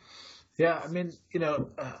 Yeah, I mean,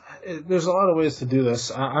 there's a lot of ways to do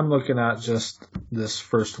this. I'm looking at just this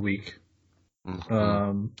first week,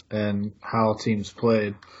 and how teams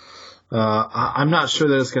played. I'm not sure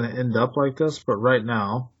that it's going to end up like this, but right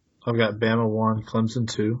now I've got Bama 1, Clemson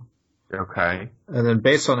 2. Okay. And then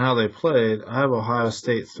based on how they played, I have Ohio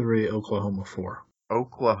State 3, Oklahoma 4.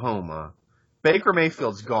 Oklahoma. Baker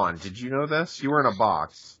Mayfield's gone. Did you know this? You were in a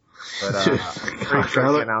box. But pretty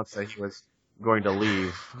sure he announced that he was going to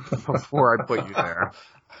leave before I put you there.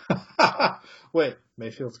 Wait,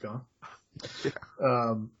 Mayfield's gone?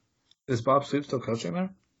 Yeah. Is Bob Stoops still coaching there?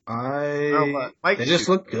 They just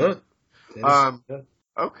look good.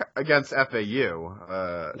 Okay, against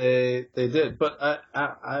FAU. They did, but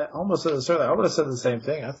I almost said this earlier. I would have said the same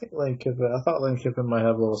thing. I thought Lane Kiffin might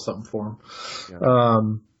have a little something for him. Yeah.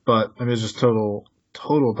 But I mean, it's just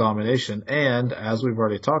total domination. And as we've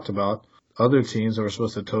already talked about, other teams that were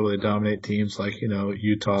supposed to totally dominate teams like,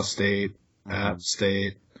 Utah State, App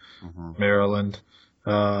State, Maryland,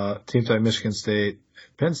 teams like Michigan State,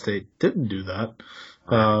 Penn State didn't do that.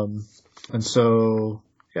 And so,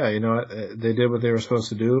 yeah, they did what they were supposed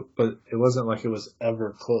to do, but it wasn't like it was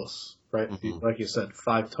ever close, right? Like you said,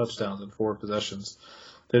 5 touchdowns in 4 possessions.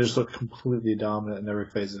 They just look completely dominant in every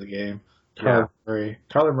phase of the game. Kyler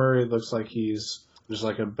Murray looks like he's just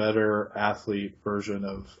like a better athlete version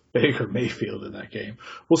of Baker Mayfield in that game.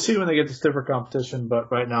 We'll see when they get to stiffer competition, but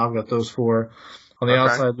right now I've got those 4 on the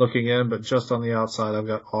outside looking in, but just on the outside I've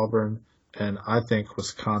got Auburn and I think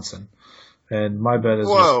Wisconsin. And my bet is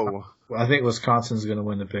I think Wisconsin's going to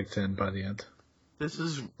win the Big Ten by the end. This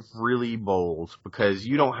is really bold because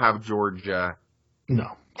you don't have Georgia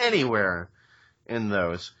anywhere in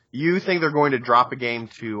those. You think they're going to drop a game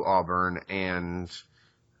to Auburn and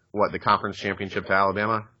the conference championship to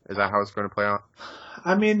Alabama? Is that how it's going to play out?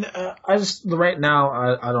 I mean, right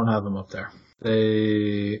now I don't have them up there.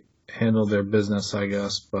 They handled their business, I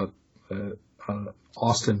guess, but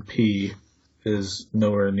Austin Peay is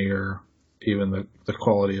nowhere near even the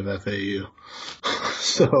quality of FAU.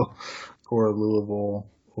 So, or Louisville,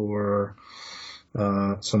 or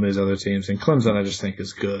some of these other teams. And Clemson, I just think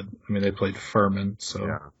is good. I mean, they played Furman, so.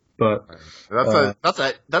 Yeah. But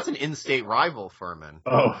that's an in-state rival, Furman.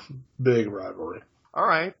 Oh, big rivalry. All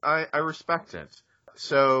right, I respect it.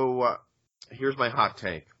 So here's my hot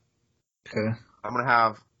take. Okay. I'm going to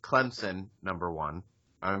have Clemson number 1.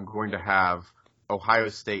 I'm going to have Ohio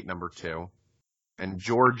State number 2. And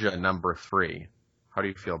Georgia number 3. How do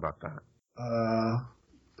you feel about that?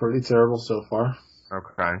 Pretty terrible so far.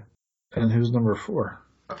 Okay. And who's number 4?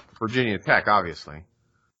 Virginia Tech, obviously.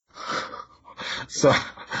 So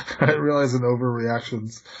I didn't realize in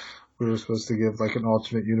overreactions we were supposed to give like an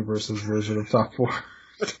alternate universe's version of top 4.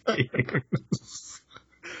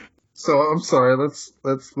 So I'm sorry.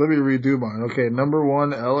 Let me redo mine. Okay, number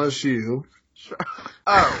 1 LSU. Sure.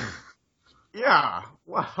 Oh, yeah.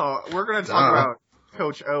 Well, we're gonna talk about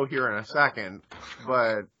Coach O here in a second,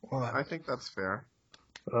 but I think that's fair.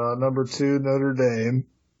 Number 2 Notre Dame.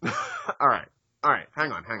 All right.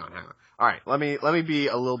 Hang on. All right. Let me be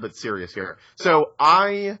a little bit serious here. So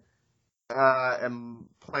I am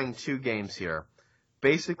playing 2 games here.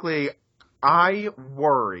 Basically, I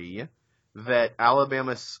worry that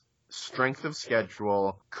Alabama's strength of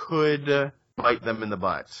schedule could bite them in the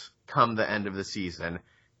butt come the end of the season.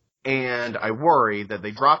 And I worry that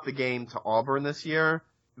they drop the game to Auburn this year,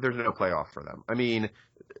 there's no playoff for them. I mean,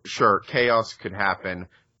 sure, chaos could happen,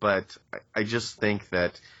 but I just think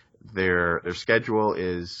that their schedule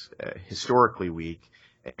is historically weak,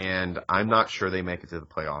 and I'm not sure they make it to the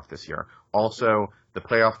playoff this year. Also, the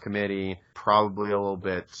playoff committee probably a little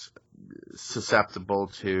bit susceptible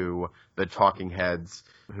to the talking heads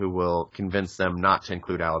who will convince them not to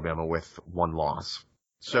include Alabama with one loss.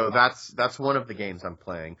 So that's one of the games I'm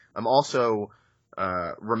playing. I'm also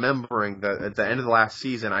remembering that at the end of the last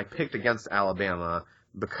season, I picked against Alabama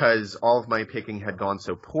because all of my picking had gone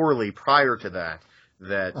so poorly prior to that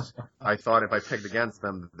I thought if I picked against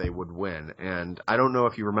them, they would win. And I don't know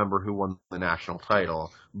if you remember who won the national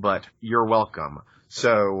title, but you're welcome.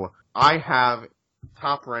 So I have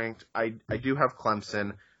top ranked. I do have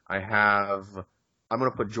Clemson. I'm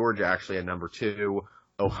going to put Georgia actually at number 2,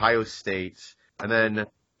 Ohio State, and then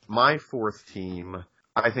my 4th team,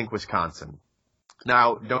 I think Wisconsin.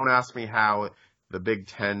 Now, don't ask me how the Big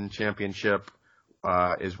Ten championship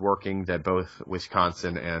is working, that both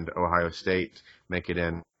Wisconsin and Ohio State make it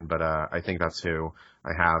in, but I think that's who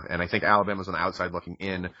I have. And I think Alabama's on the outside looking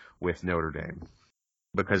in with Notre Dame,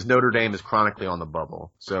 because Notre Dame is chronically on the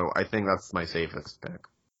bubble. So I think that's my safest pick.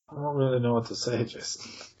 I don't really know what to say,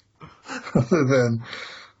 Jason. Other than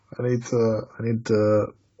I need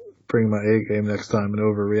to bring my A game next time and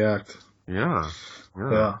overreact. Yeah.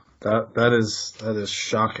 That is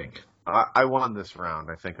shocking. I won this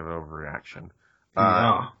round, I think, of overreaction.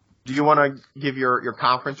 Yeah. Do you want to give your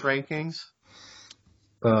conference rankings?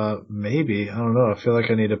 Maybe. I don't know. I feel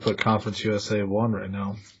like I need to put Conference USA 1 right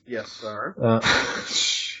now. Yes, sir.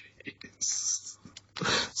 Jeez.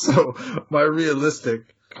 So, my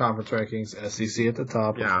realistic conference rankings, SEC at the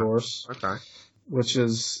top, of course. Okay. Which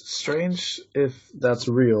is strange if that's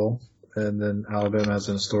real. And then Alabama has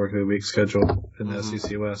an historically weak schedule in the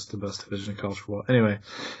SEC West, the best division in college football. Anyway,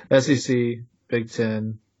 SEC, Big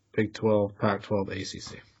Ten, Big 12, Pac-12,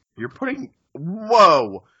 ACC. You're putting...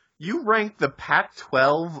 Whoa! You ranked the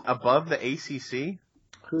Pac-12 above the ACC?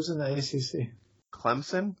 Who's in the ACC?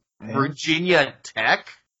 Clemson? And Virginia Tech?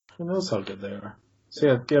 Who knows how good they are? So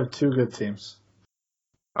you have 2 good teams.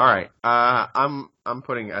 All right. I'm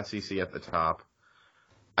putting SEC at the top.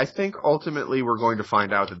 I think ultimately we're going to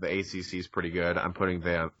find out that the ACC is pretty good. I'm putting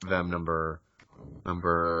them number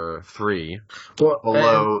 3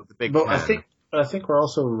 below the Big Ten. I think we're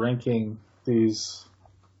also ranking these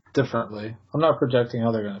differently. I'm not projecting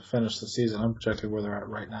how they're going to finish the season. I'm projecting where they're at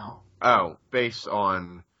right now. Oh, based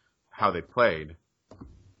on how they played.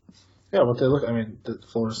 Yeah, what they look. I mean,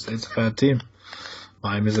 Florida State's a bad team.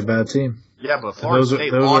 Miami's a bad team. Yeah, but Florida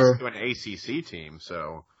State lost to an ACC team,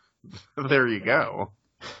 so there you go.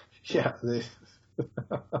 Yeah.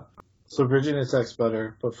 So Virginia Tech's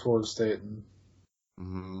better, but Florida State and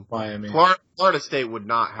Miami. Florida State would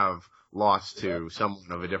not have lost to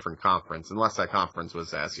someone of a different conference unless that conference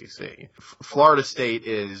was the SEC. Florida State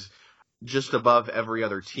is just above every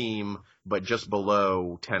other team, but just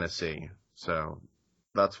below Tennessee. So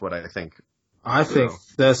that's what I think. I think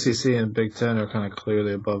the SEC and Big Ten are kind of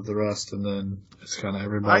clearly above the rest, and then it's kind of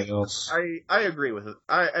everybody else. I agree with it.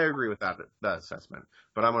 I agree with that assessment.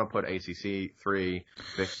 But I'm going to put ACC 3,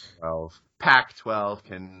 Big 12, Pac-12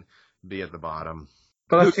 can be at the bottom.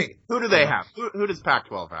 But who do they have? Who does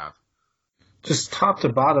Pac-12 have? Just top to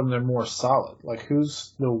bottom, they're more solid. Like,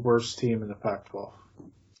 who's the worst team in the Pac-12?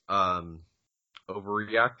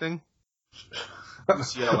 Overreacting?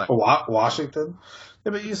 UCLA. Washington?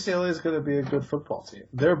 Yeah, but UCLA is going to be a good football team.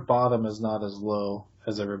 Their bottom is not as low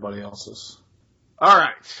as everybody else's. All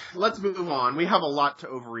right, let's move on. We have a lot to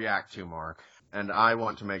overreact to, Mark, and I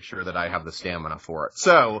want to make sure that I have the stamina for it.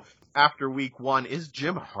 So, after week 1, is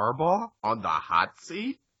Jim Harbaugh on the hot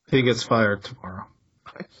seat? He gets fired tomorrow.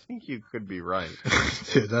 I think you could be right.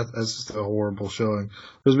 Dude, that's just a horrible showing.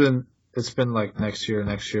 It's been like next year,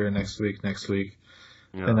 next week.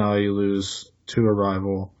 Yeah. And now you lose to a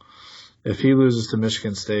rival. If he loses to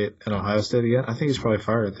Michigan State and Ohio State again, I think he's probably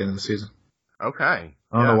fired at the end of the season. Okay. I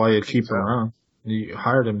don't know why you keep him around. You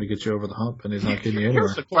hired him to get you over the hump, and he's not getting you anywhere.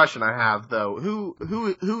 Here's the question I have, though: Who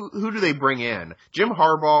do they bring in? Jim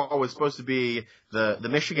Harbaugh was supposed to be the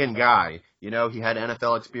Michigan guy. You know, he had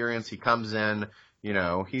NFL experience. He comes in. You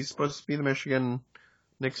know, he's supposed to be the Michigan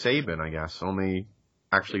Nick Saban, I guess. Only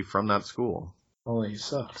actually from that school. Only he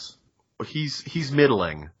sucks. He's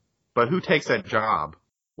middling, but who takes that job?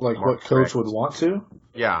 Like Mark what coach would want to?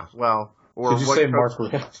 Yeah, well, or did you what say coach, Mark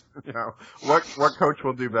Richt? You know, what coach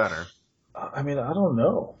will do better? I mean, I don't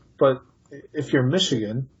know, but if you're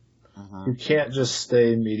Michigan, you can't just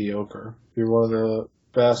stay mediocre. You're one of the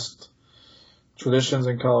best traditions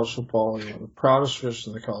in college football. You're one of the proudest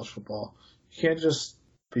traditions in college football. You can't just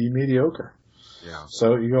be mediocre. Yeah.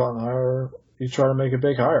 So you go out and hire. You try to make a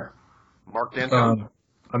big hire. Mark D'Antoni.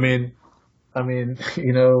 I mean, I mean,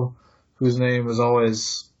 whose name is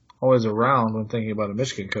always around when thinking about a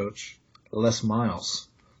Michigan coach? Les Miles.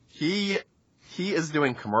 He is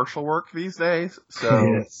doing commercial work these days, so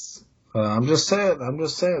Yes. I'm just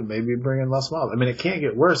saying, maybe bring in Les Miles. I mean, it can't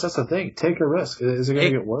get worse. That's the thing. Take a risk. Is it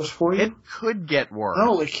going to get worse for you? It could get worse.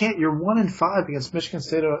 No, it can't. You're 1-5 against Michigan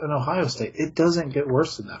State and Ohio State. It doesn't get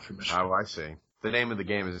worse than that for Michigan. Oh, I see. The name of the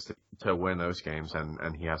game is to win those games,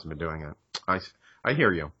 and he hasn't been doing it. I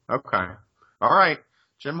hear you. Okay. All right.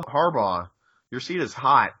 Jim Harbaugh, your seat is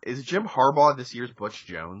hot. Is Jim Harbaugh this year's Butch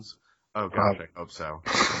Jones? Oh, gosh, I hope so.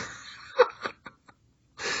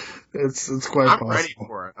 It's quite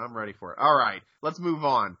possible. I'm ready for it. All right, let's move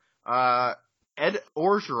on. Ed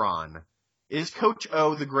Orgeron. Is Coach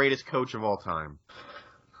O the greatest coach of all time?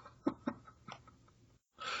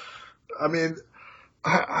 I mean,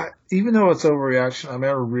 I even though it's overreaction,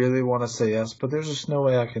 I really want to say yes, but there's just no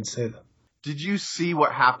way I can say that. Did you see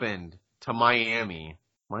what happened to Miami?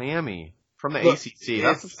 Miami from the ACC.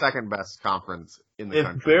 That's the second best conference in the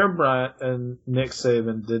country. If Bear Bryant and Nick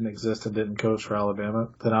Saban didn't exist and didn't coach for Alabama,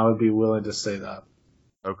 then I would be willing to say that.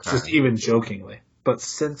 Okay. Just even jokingly. But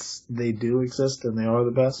since they do exist and they are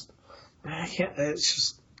the best, I can't. It's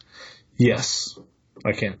just yes.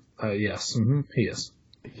 I can't. Yes. Mm-hmm, he is.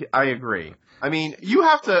 I agree. I mean, you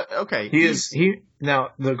have to. Okay. He is.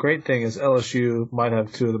 Now the great thing is LSU might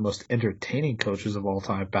have two of the most entertaining coaches of all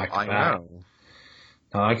time back to back. I know.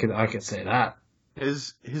 Now I could say that.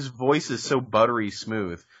 His voice is so buttery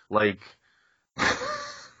smooth, like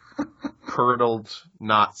curdled,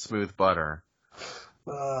 not smooth butter.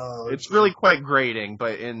 Oh, it's really quite grating,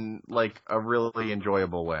 but in like a really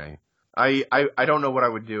enjoyable way. I don't know what I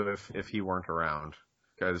would do if he weren't around,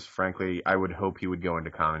 because frankly, I would hope he would go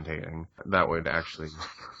into commentating. That would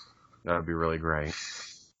be really great.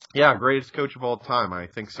 Yeah, greatest coach of all time. I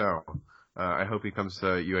think so. I hope he comes to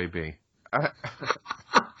UAB.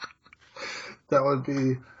 That would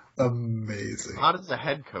be amazing. Not as a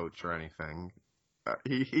head coach or anything.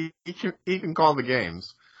 He can call the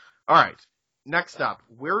games. All right. Next up,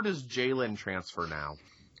 where does Jalen transfer now?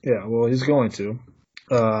 Yeah, well, he's going to.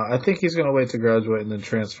 I think he's going to wait to graduate and then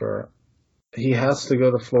transfer. He has to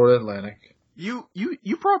go to Florida Atlantic. You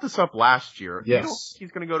brought this up last year. Yes. You don't think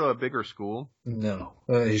he's going to go to a bigger school? No,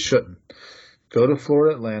 he shouldn't. Go to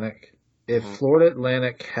Florida Atlantic. If Florida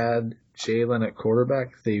Atlantic had Jalen at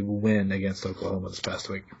quarterback, they win against Oklahoma this past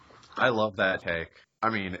week. I love that take.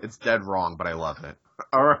 I mean, it's dead wrong, but I love it.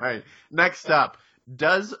 All right. Next up,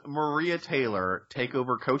 does Maria Taylor take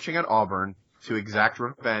over coaching at Auburn to exact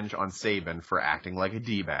revenge on Saban for acting like a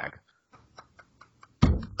D-bag?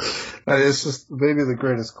 It's just maybe the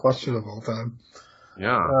greatest question of all time.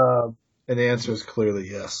 Yeah. And the answer is clearly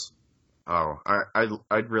yes. Oh,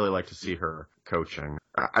 I'd really like to see her coaching.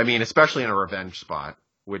 I mean, especially in a revenge spot,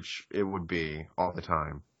 which it would be all the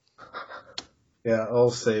time. Yeah,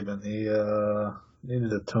 old Saban. He needed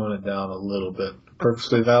to tone it down a little bit.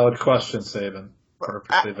 Perfectly valid question, Saban.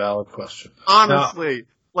 Perfectly valid question. Honestly,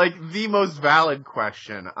 like the most valid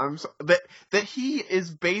question. That he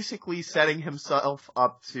is basically setting himself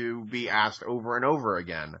up to be asked over and over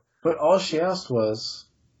again. But all she asked was,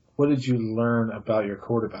 what did you learn about your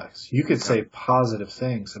quarterbacks? You could say positive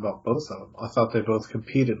things about both of them. I thought they both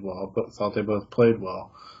competed well, but thought they both played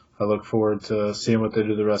well. I look forward to seeing what they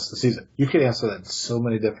do the rest of the season. You could answer that in so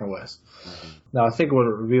many different ways. Mm-hmm. Now, I think what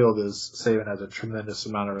it revealed is Saban has a tremendous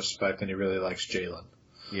amount of respect, and he really likes Jalen.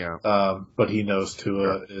 Yeah. But he knows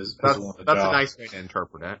Tua is one of the That's job. a nice way to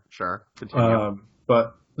interpret it. Sure. Continue.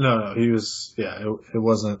 But no, he was. Yeah, it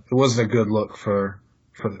wasn't a good look for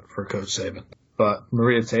Coach Saban. But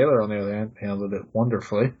Maria Taylor, on the other hand, handled it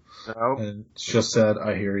wonderfully. Nope. And just said,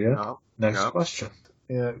 I hear you. Nope. Next question.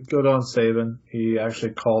 Yeah, good on Saban. He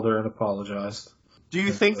actually called her and apologized. Do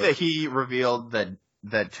you think that he revealed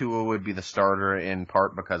that Tua would be the starter in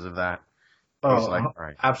part because of that?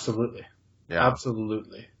 Right. Absolutely. Yeah.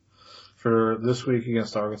 Absolutely. For this week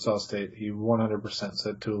against Arkansas State, he 100%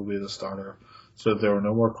 said Tua will be the starter. So there were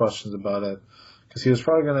no more questions about it. Because he was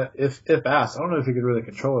probably going to, if asked, I don't know if he could really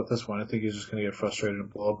control it at this point. I think he's just going to get frustrated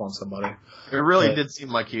and blow up on somebody. It really did seem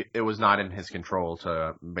like it was not in his control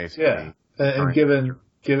to basically. Yeah. And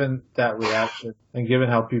given that reaction, and given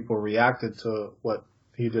how people reacted to what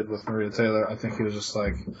he did with Maria Taylor, I think he was just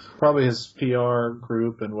like, probably his PR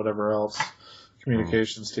group and whatever else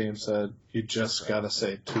communications team said, you just got to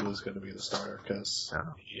say Tua's going to be the starter, because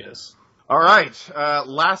he is. All right.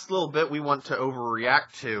 Last little bit we want to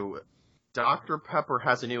overreact to. Dr. Pepper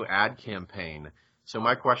has a new ad campaign. So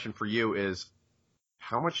my question for you is,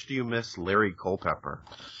 how much do you miss Larry Culpepper?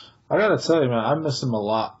 I got to tell you, man, I miss him a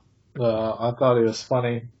lot. I thought he was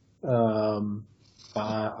funny.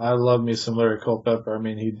 I love me some Larry Culpepper. I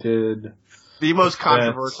mean, he did the most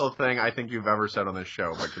controversial thing I think you've ever said on this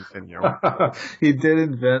show, but continue. He did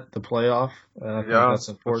invent the playoff, and I think that's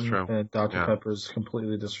important. That's true. And Dr. Pepper's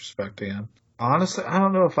completely disrespecting him. Honestly, I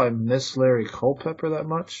don't know if I miss Larry Culpepper that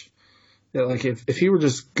much. Yeah, like if he were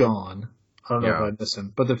just gone, I don't know if I'd miss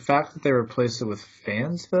him. But the fact that they replaced it with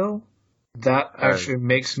Fansville, that actually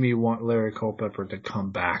makes me want Larry Culpepper to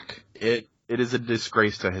come back. It is a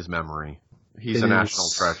disgrace to his memory. He's a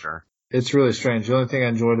national treasure. It's really strange. The only thing I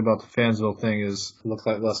enjoyed about the Fansville thing is it looked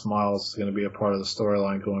like Les Miles is going to be a part of the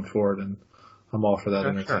storyline going forward, and I'm all for that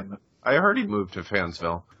entertainment. Sure. I heard he moved to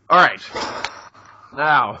Fansville. All right.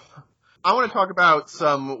 Now, I want to talk about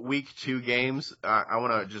some Week 2 games. I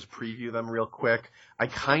want to just preview them real quick. I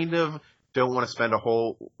kind of don't want to spend a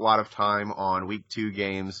whole lot of time on Week 2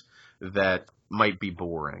 games that might be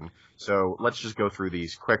boring. So let's just go through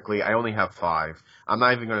these quickly. I only have 5. I'm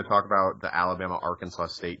not even going to talk about the Alabama-Arkansas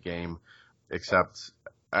State game, except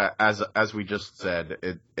as we just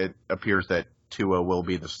said, it appears that Tua will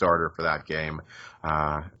be the starter for that game.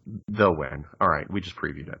 They'll win. All right, we just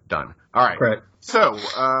previewed it. Done. All right. Correct. So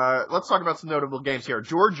let's talk about some notable games here.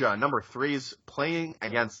 Georgia, number 3, is playing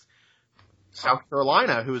against South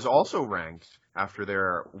Carolina, who is also ranked after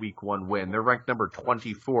their Week 1 win. They're ranked number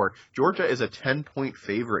 24. Georgia is a 10-point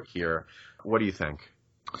favorite here. What do you think?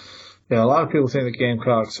 Yeah, a lot of people think the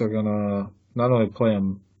Gamecocks are going to not only play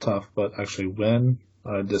them tough, but actually win.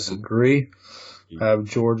 I disagree. I have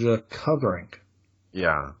Georgia covering.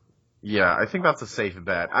 Yeah, I think that's a safe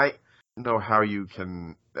bet. I don't know how you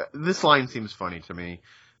can... This line seems funny to me.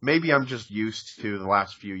 Maybe I'm just used to the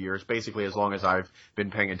last few years. Basically, as long as I've been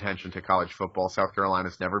paying attention to college football, South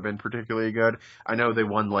Carolina's never been particularly good. I know they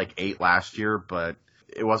won like 8 last year, but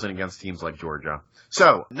it wasn't against teams like Georgia.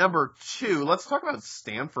 So, number 2, let's talk about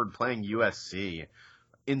Stanford playing USC.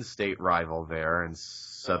 In-state rival there in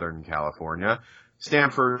Southern California.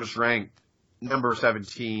 Stanford is ranked number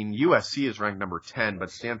 17. USC is ranked number 10, but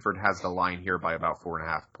Stanford has the line here by about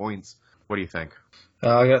 4.5 points. What do you think?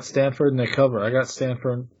 I got Stanford and they cover. I got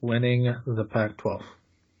Stanford winning the Pac-12.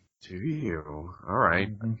 Do you? All right.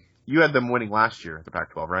 Mm-hmm. You had them winning last year, the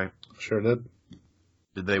Pac-12, right? Sure did.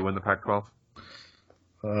 Did they win the Pac-12?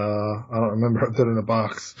 I don't remember. I put in a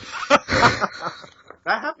box.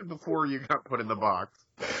 That happened before you got put in the box.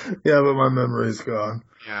 Yeah, but my memory's gone.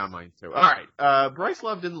 Yeah, mine too. All right. Bryce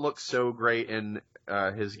Love didn't look so great in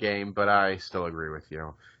his game, but I still agree with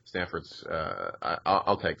you. Stanford's,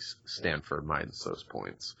 I'll take Stanford minus those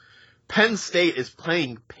points. Penn State is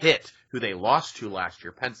playing Pitt, who they lost to last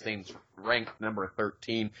year. Penn State's ranked number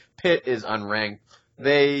 13. Pitt is unranked.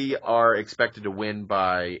 They are expected to win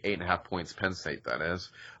by 8.5 points. Penn State, that is.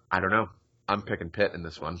 I don't know. I'm picking Pitt in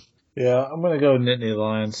this one. Yeah, I'm going to go Nittany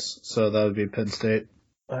Lions, so that would be Penn State.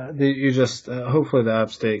 Hopefully the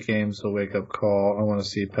App State game's a wake-up call. I want to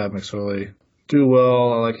see Pat McSorley do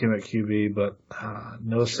well. I like him at QB, but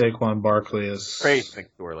no Saquon Barkley is... Trace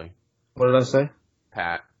McSorley. What did I say?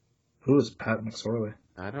 Pat. Who is Pat McSorley?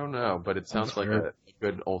 I don't know, but it sounds like a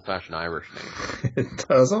good old-fashioned Irish name. It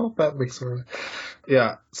does. Oh, Pat McSorley.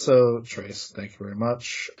 Yeah, so Trace, thank you very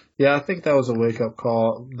much. Yeah, I think that was a wake-up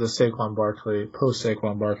call. The Saquon Barkley,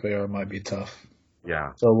 post-Saquon Barkley era might be tough.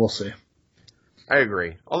 Yeah. So we'll see. I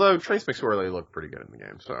agree. Although Trace McSorley looked pretty good in the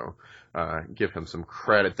game, so give him some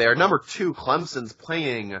credit there. Number 2, Clemson's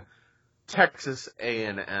playing Texas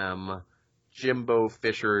A&M. Jimbo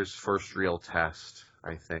Fisher's first real test,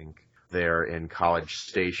 I think. There in College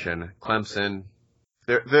Station. Clemson,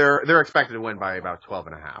 they're expected to win by about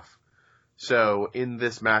 12.5. So in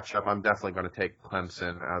this matchup, I'm definitely going to take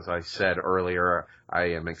Clemson. As I said earlier,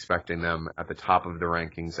 I am expecting them at the top of the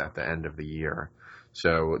rankings at the end of the year.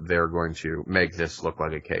 So they're going to make this look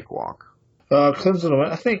like a cakewalk. Clemson will win.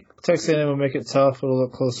 I think Texas A&M will make it tough. It'll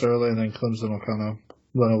look close early, and then Clemson will kind of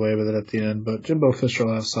run away with it at the end. But Jimbo Fisher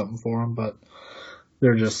will have something for them, but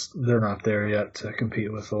they're not there yet to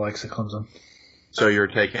compete with the likes of Clemson. So you're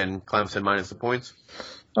taking Clemson minus the points?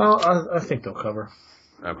 Oh, I think they'll cover.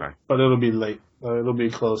 Okay. But it'll be late. It'll be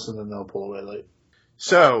close, and then they'll pull away late.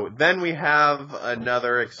 So then we have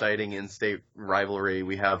another exciting in-state rivalry.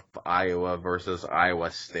 We have Iowa versus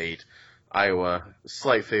Iowa State. Iowa,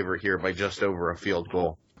 slight favorite here by just over a field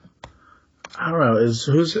goal. I don't know. Is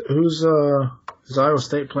Iowa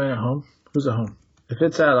State playing at home? Who's at home? If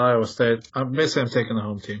it's at Iowa State, I'm taking the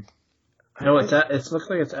home team. No, it looks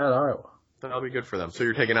like it's at Iowa. That'll be good for them. So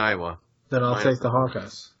you're taking Iowa. Then I'll take the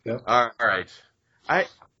Hawkeyes. Yep. All right.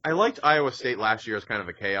 I liked Iowa State last year as kind of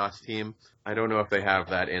a chaos team. I don't know if they have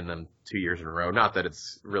that in them 2 years in a row. Not that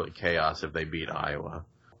it's really chaos if they beat Iowa.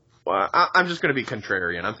 Well, I'm just going to be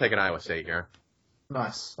contrarian. I'm taking Iowa State here.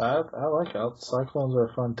 Nice. I like it. The Cyclones are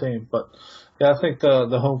a fun team, but yeah, I think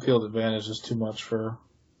the home field advantage is too much for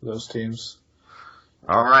those teams.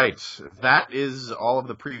 All right, that is all of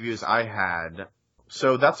the previews I had.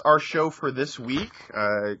 So that's our show for this week.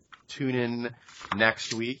 Tune in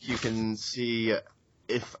next week. You can see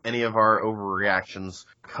if any of our overreactions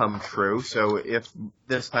come true. So if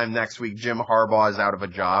this time next week Jim Harbaugh is out of a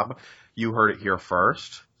job, you heard it here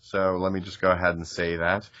first. So let me just go ahead and say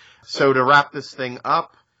that. So to wrap this thing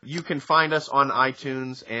up, you can find us on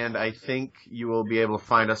iTunes, and I think you will be able to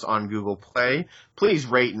find us on Google Play. Please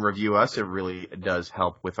rate and review us. It really does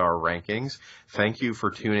help with our rankings. Thank you for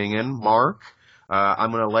tuning in, Mark.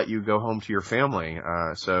 I'm going to let you go home to your family,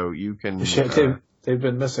 so you can... They've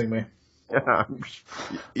been missing me. Yeah.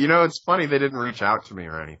 You know, it's funny, they didn't reach out to me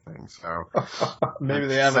or anything, so... Maybe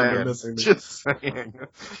they haven't been missing me. Just saying.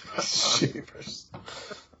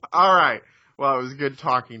 All right. Well, it was good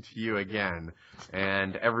talking to you again.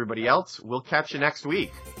 And everybody else, we'll catch you next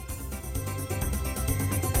week.